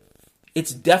point,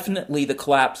 it's definitely the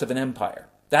collapse of an empire.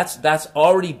 That's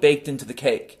already baked into the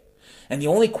cake. And the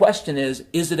only question is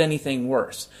it anything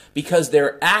worse? Because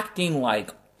they're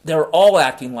all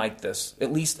acting like this,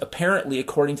 at least apparently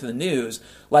according to the news,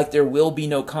 like there will be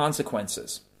no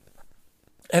consequences.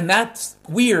 And that's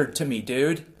weird to me,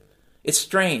 dude. It's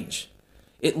strange.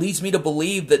 It leads me to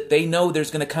believe that they know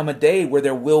there's going to come a day where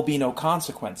there will be no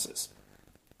consequences.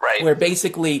 Right. Where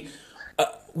basically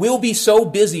we'll be so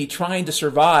busy trying to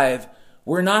survive,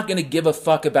 we're not going to give a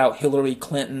fuck about Hillary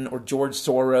Clinton or George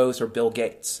Soros or Bill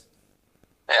Gates.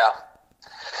 Yeah.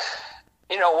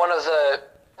 One of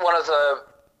the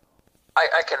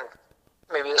I can,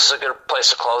 maybe this is a good place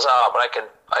to close out, but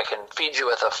I can feed you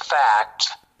with a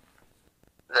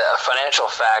financial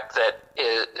fact that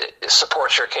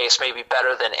supports your case maybe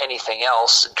better than anything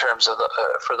else in terms of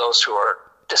for those who are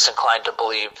disinclined to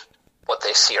believe what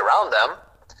they see around them.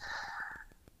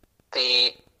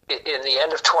 In the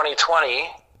end of 2020,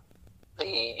 the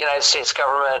United States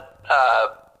government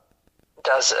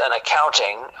does an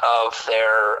accounting of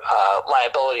their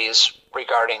liabilities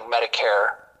regarding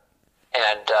Medicare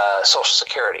and Social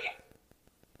Security.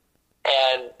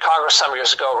 And Congress some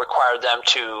years ago required them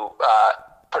to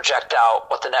project out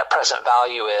what the net present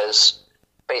value is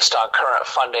based on current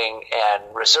funding and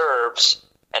reserves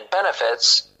and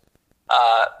benefits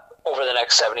over the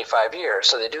next 75 years.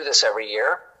 So they do this every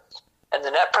year. And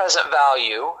the net present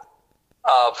value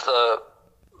of the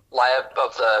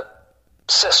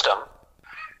system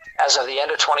as of the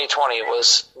end of 2020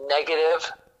 was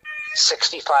negative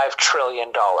 $65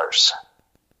 trillion.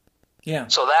 Yeah.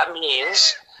 So that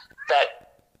means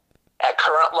that at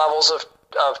current levels of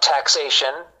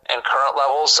taxation and current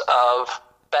levels of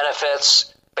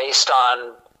benefits based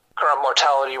on current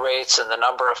mortality rates and the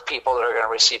number of people that are going to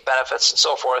receive benefits and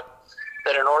so forth,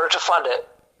 that in order to fund it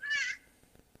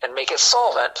and make it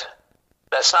solvent,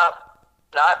 that's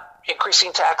not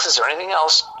increasing taxes or anything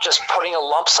else, just putting a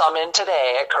lump sum in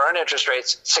today at current interest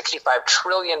rates, $65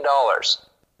 trillion.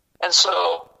 And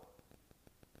so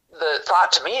the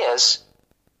thought to me is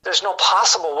there's no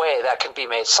possible way that can be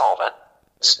made solvent.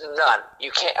 None.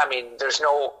 You can't,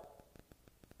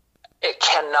 it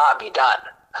cannot be done.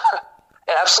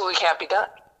 It absolutely can't be done.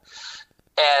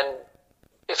 And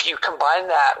if you combine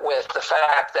that with the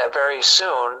fact that very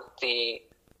soon the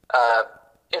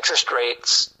interest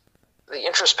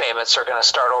payments are going to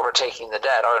start overtaking the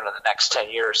debt, or in the next 10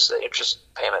 years, the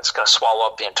interest payment's going to swallow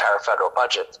up the entire federal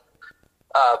budget.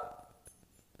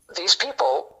 These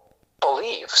people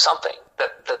believe something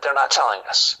that they're not telling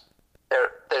us.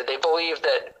 They believe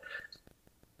that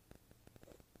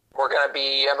we're going to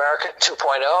be America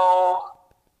 2.0,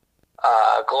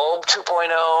 Globe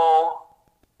 2.0,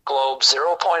 Globe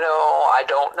 0.0. I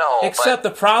don't know. Except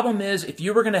the problem is, if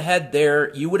you were going to head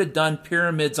there, you would have done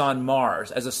pyramids on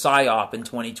Mars as a psyop in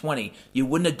 2020. You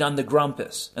wouldn't have done the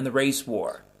Grumpus and the race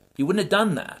war. You wouldn't have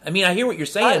done that. I mean, I hear what you're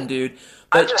saying, dude.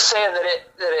 But I'm just saying that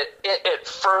it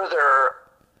further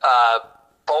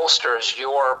bolsters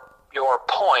your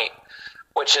point,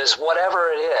 which is whatever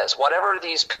it is, whatever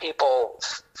these people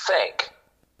think,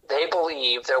 they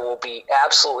believe there will be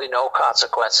absolutely no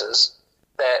consequences,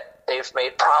 that they've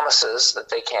made promises that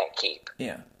they can't keep.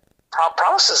 Yeah.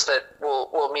 Promises that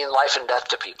will mean life and death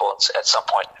to people at some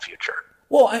point in the future.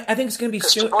 Well, I think it's going to be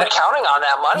soon. People are counting on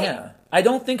that money. Yeah. I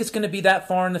don't think it's going to be that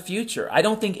far in the future. I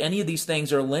don't think any of these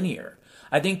things are linear.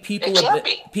 I think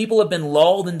people have been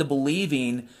lulled into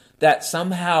believing that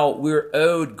somehow we're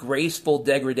owed graceful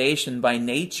degradation by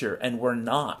nature, and we're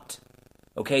not.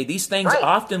 Okay, these things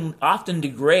often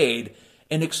degrade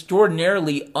in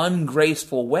extraordinarily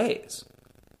ungraceful ways.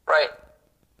 Right.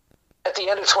 At the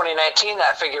end of 2019,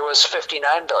 that figure was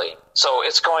 59 billion. So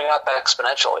it's going up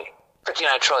exponentially.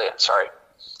 59 trillion, sorry.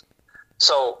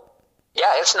 So,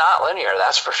 yeah, it's not linear,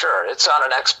 that's for sure. It's on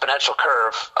an exponential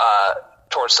curve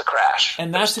towards the crash.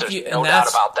 And that's There's no doubt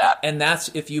about that. And that's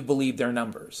if you believe their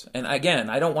numbers. And again,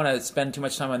 I don't want to spend too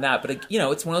much time on that, but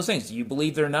it's one of those things. Do you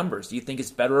believe their numbers? Do you think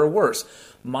it's better or worse?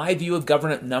 My view of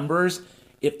government numbers,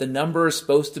 if the number is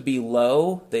supposed to be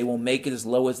low, they will make it as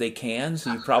low as they can,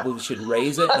 so you probably should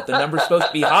raise it. If the number is supposed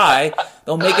to be high,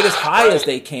 they'll make it as high as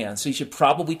they can, so you should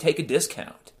probably take a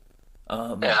discount.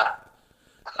 Yeah.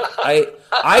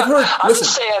 I've heard. I'm listen,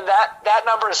 just saying that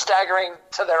number is staggering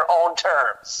to their own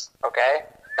terms. Okay.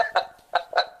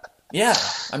 Yeah,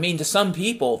 I mean, to some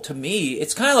people, to me,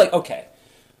 it's kind of like, okay,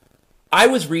 I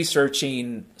was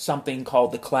researching something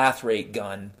called the Clathrate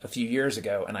gun a few years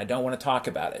ago, and I don't want to talk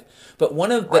about it. But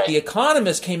The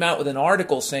Economist came out with an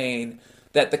article saying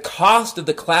that the cost of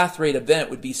the Clathrate event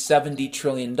would be $70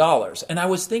 trillion. And I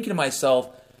was thinking to myself,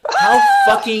 how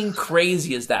fucking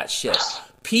crazy is that shit?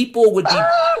 People's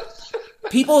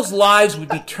lives would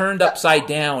be turned upside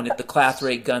down if the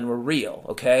Clathrate gun were real,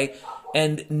 okay?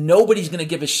 And nobody's going to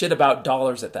give a shit about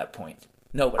dollars at that point.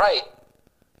 Nobody. Right.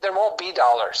 There won't be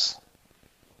dollars.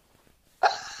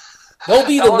 They'll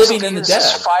be the living and the dead.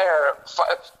 Fire,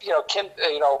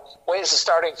 ways of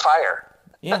starting fire.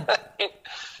 Yeah.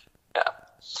 Yeah.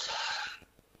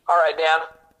 All right, Dan.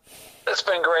 It's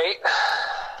been great.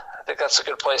 I think that's a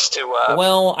good place to.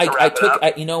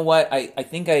 You know what? I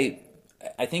think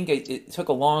it took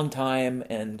a long time,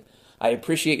 and I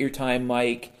appreciate your time,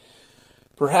 Mike.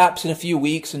 Perhaps in a few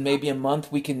weeks and maybe a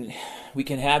month we can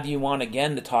have you on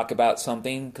again to talk about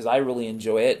something, because I really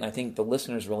enjoy it, and I think the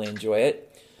listeners really enjoy it.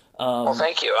 Well,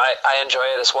 thank you. I enjoy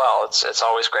it as well. It's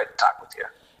always great to talk with you.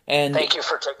 And thank you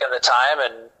for taking the time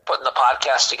and putting the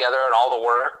podcast together and all the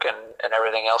work and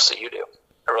everything else that you do.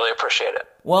 I really appreciate it.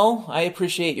 Well, I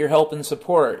appreciate your help and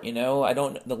support.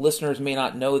 The listeners may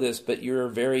not know this, but you're a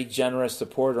very generous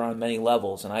supporter on many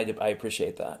levels, and I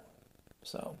appreciate that.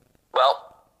 So. Well,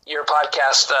 your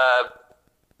podcast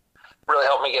really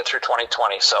helped me get through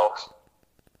 2020, so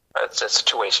it's a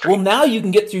two-way street. Well, now you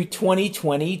can get through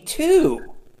 2022.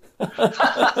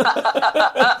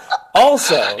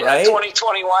 Also, right?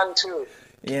 2021 too.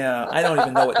 Yeah, I don't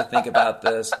even know what to think about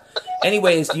this.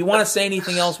 Anyways, do you want to say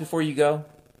anything else before you go?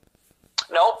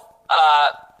 Nope.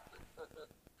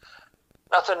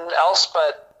 Nothing else,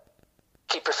 but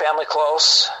keep your family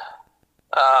close.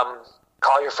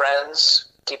 Call your friends.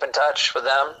 Keep in touch with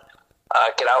them.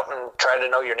 Get out and try to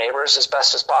know your neighbors as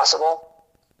best as possible.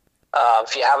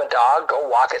 If you have a dog, go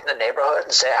walk it in the neighborhood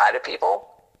and say hi to people,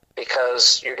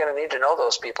 because you're going to need to know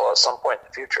those people at some point in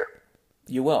the future.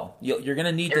 You will. You're going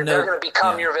to need to know. They're going to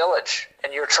become your village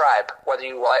and your tribe, whether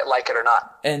you like it or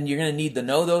not. And you're going to need to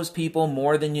know those people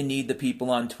more than you need the people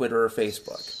on Twitter or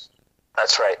Facebook.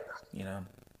 That's right.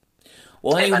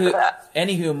 Well,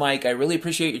 anywho, Mike, I really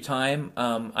appreciate your time.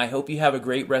 I hope you have a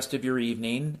great rest of your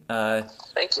evening.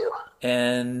 Thank you.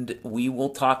 And we will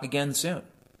talk again soon.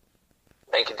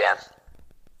 Thank you, Dan.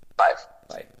 Bye.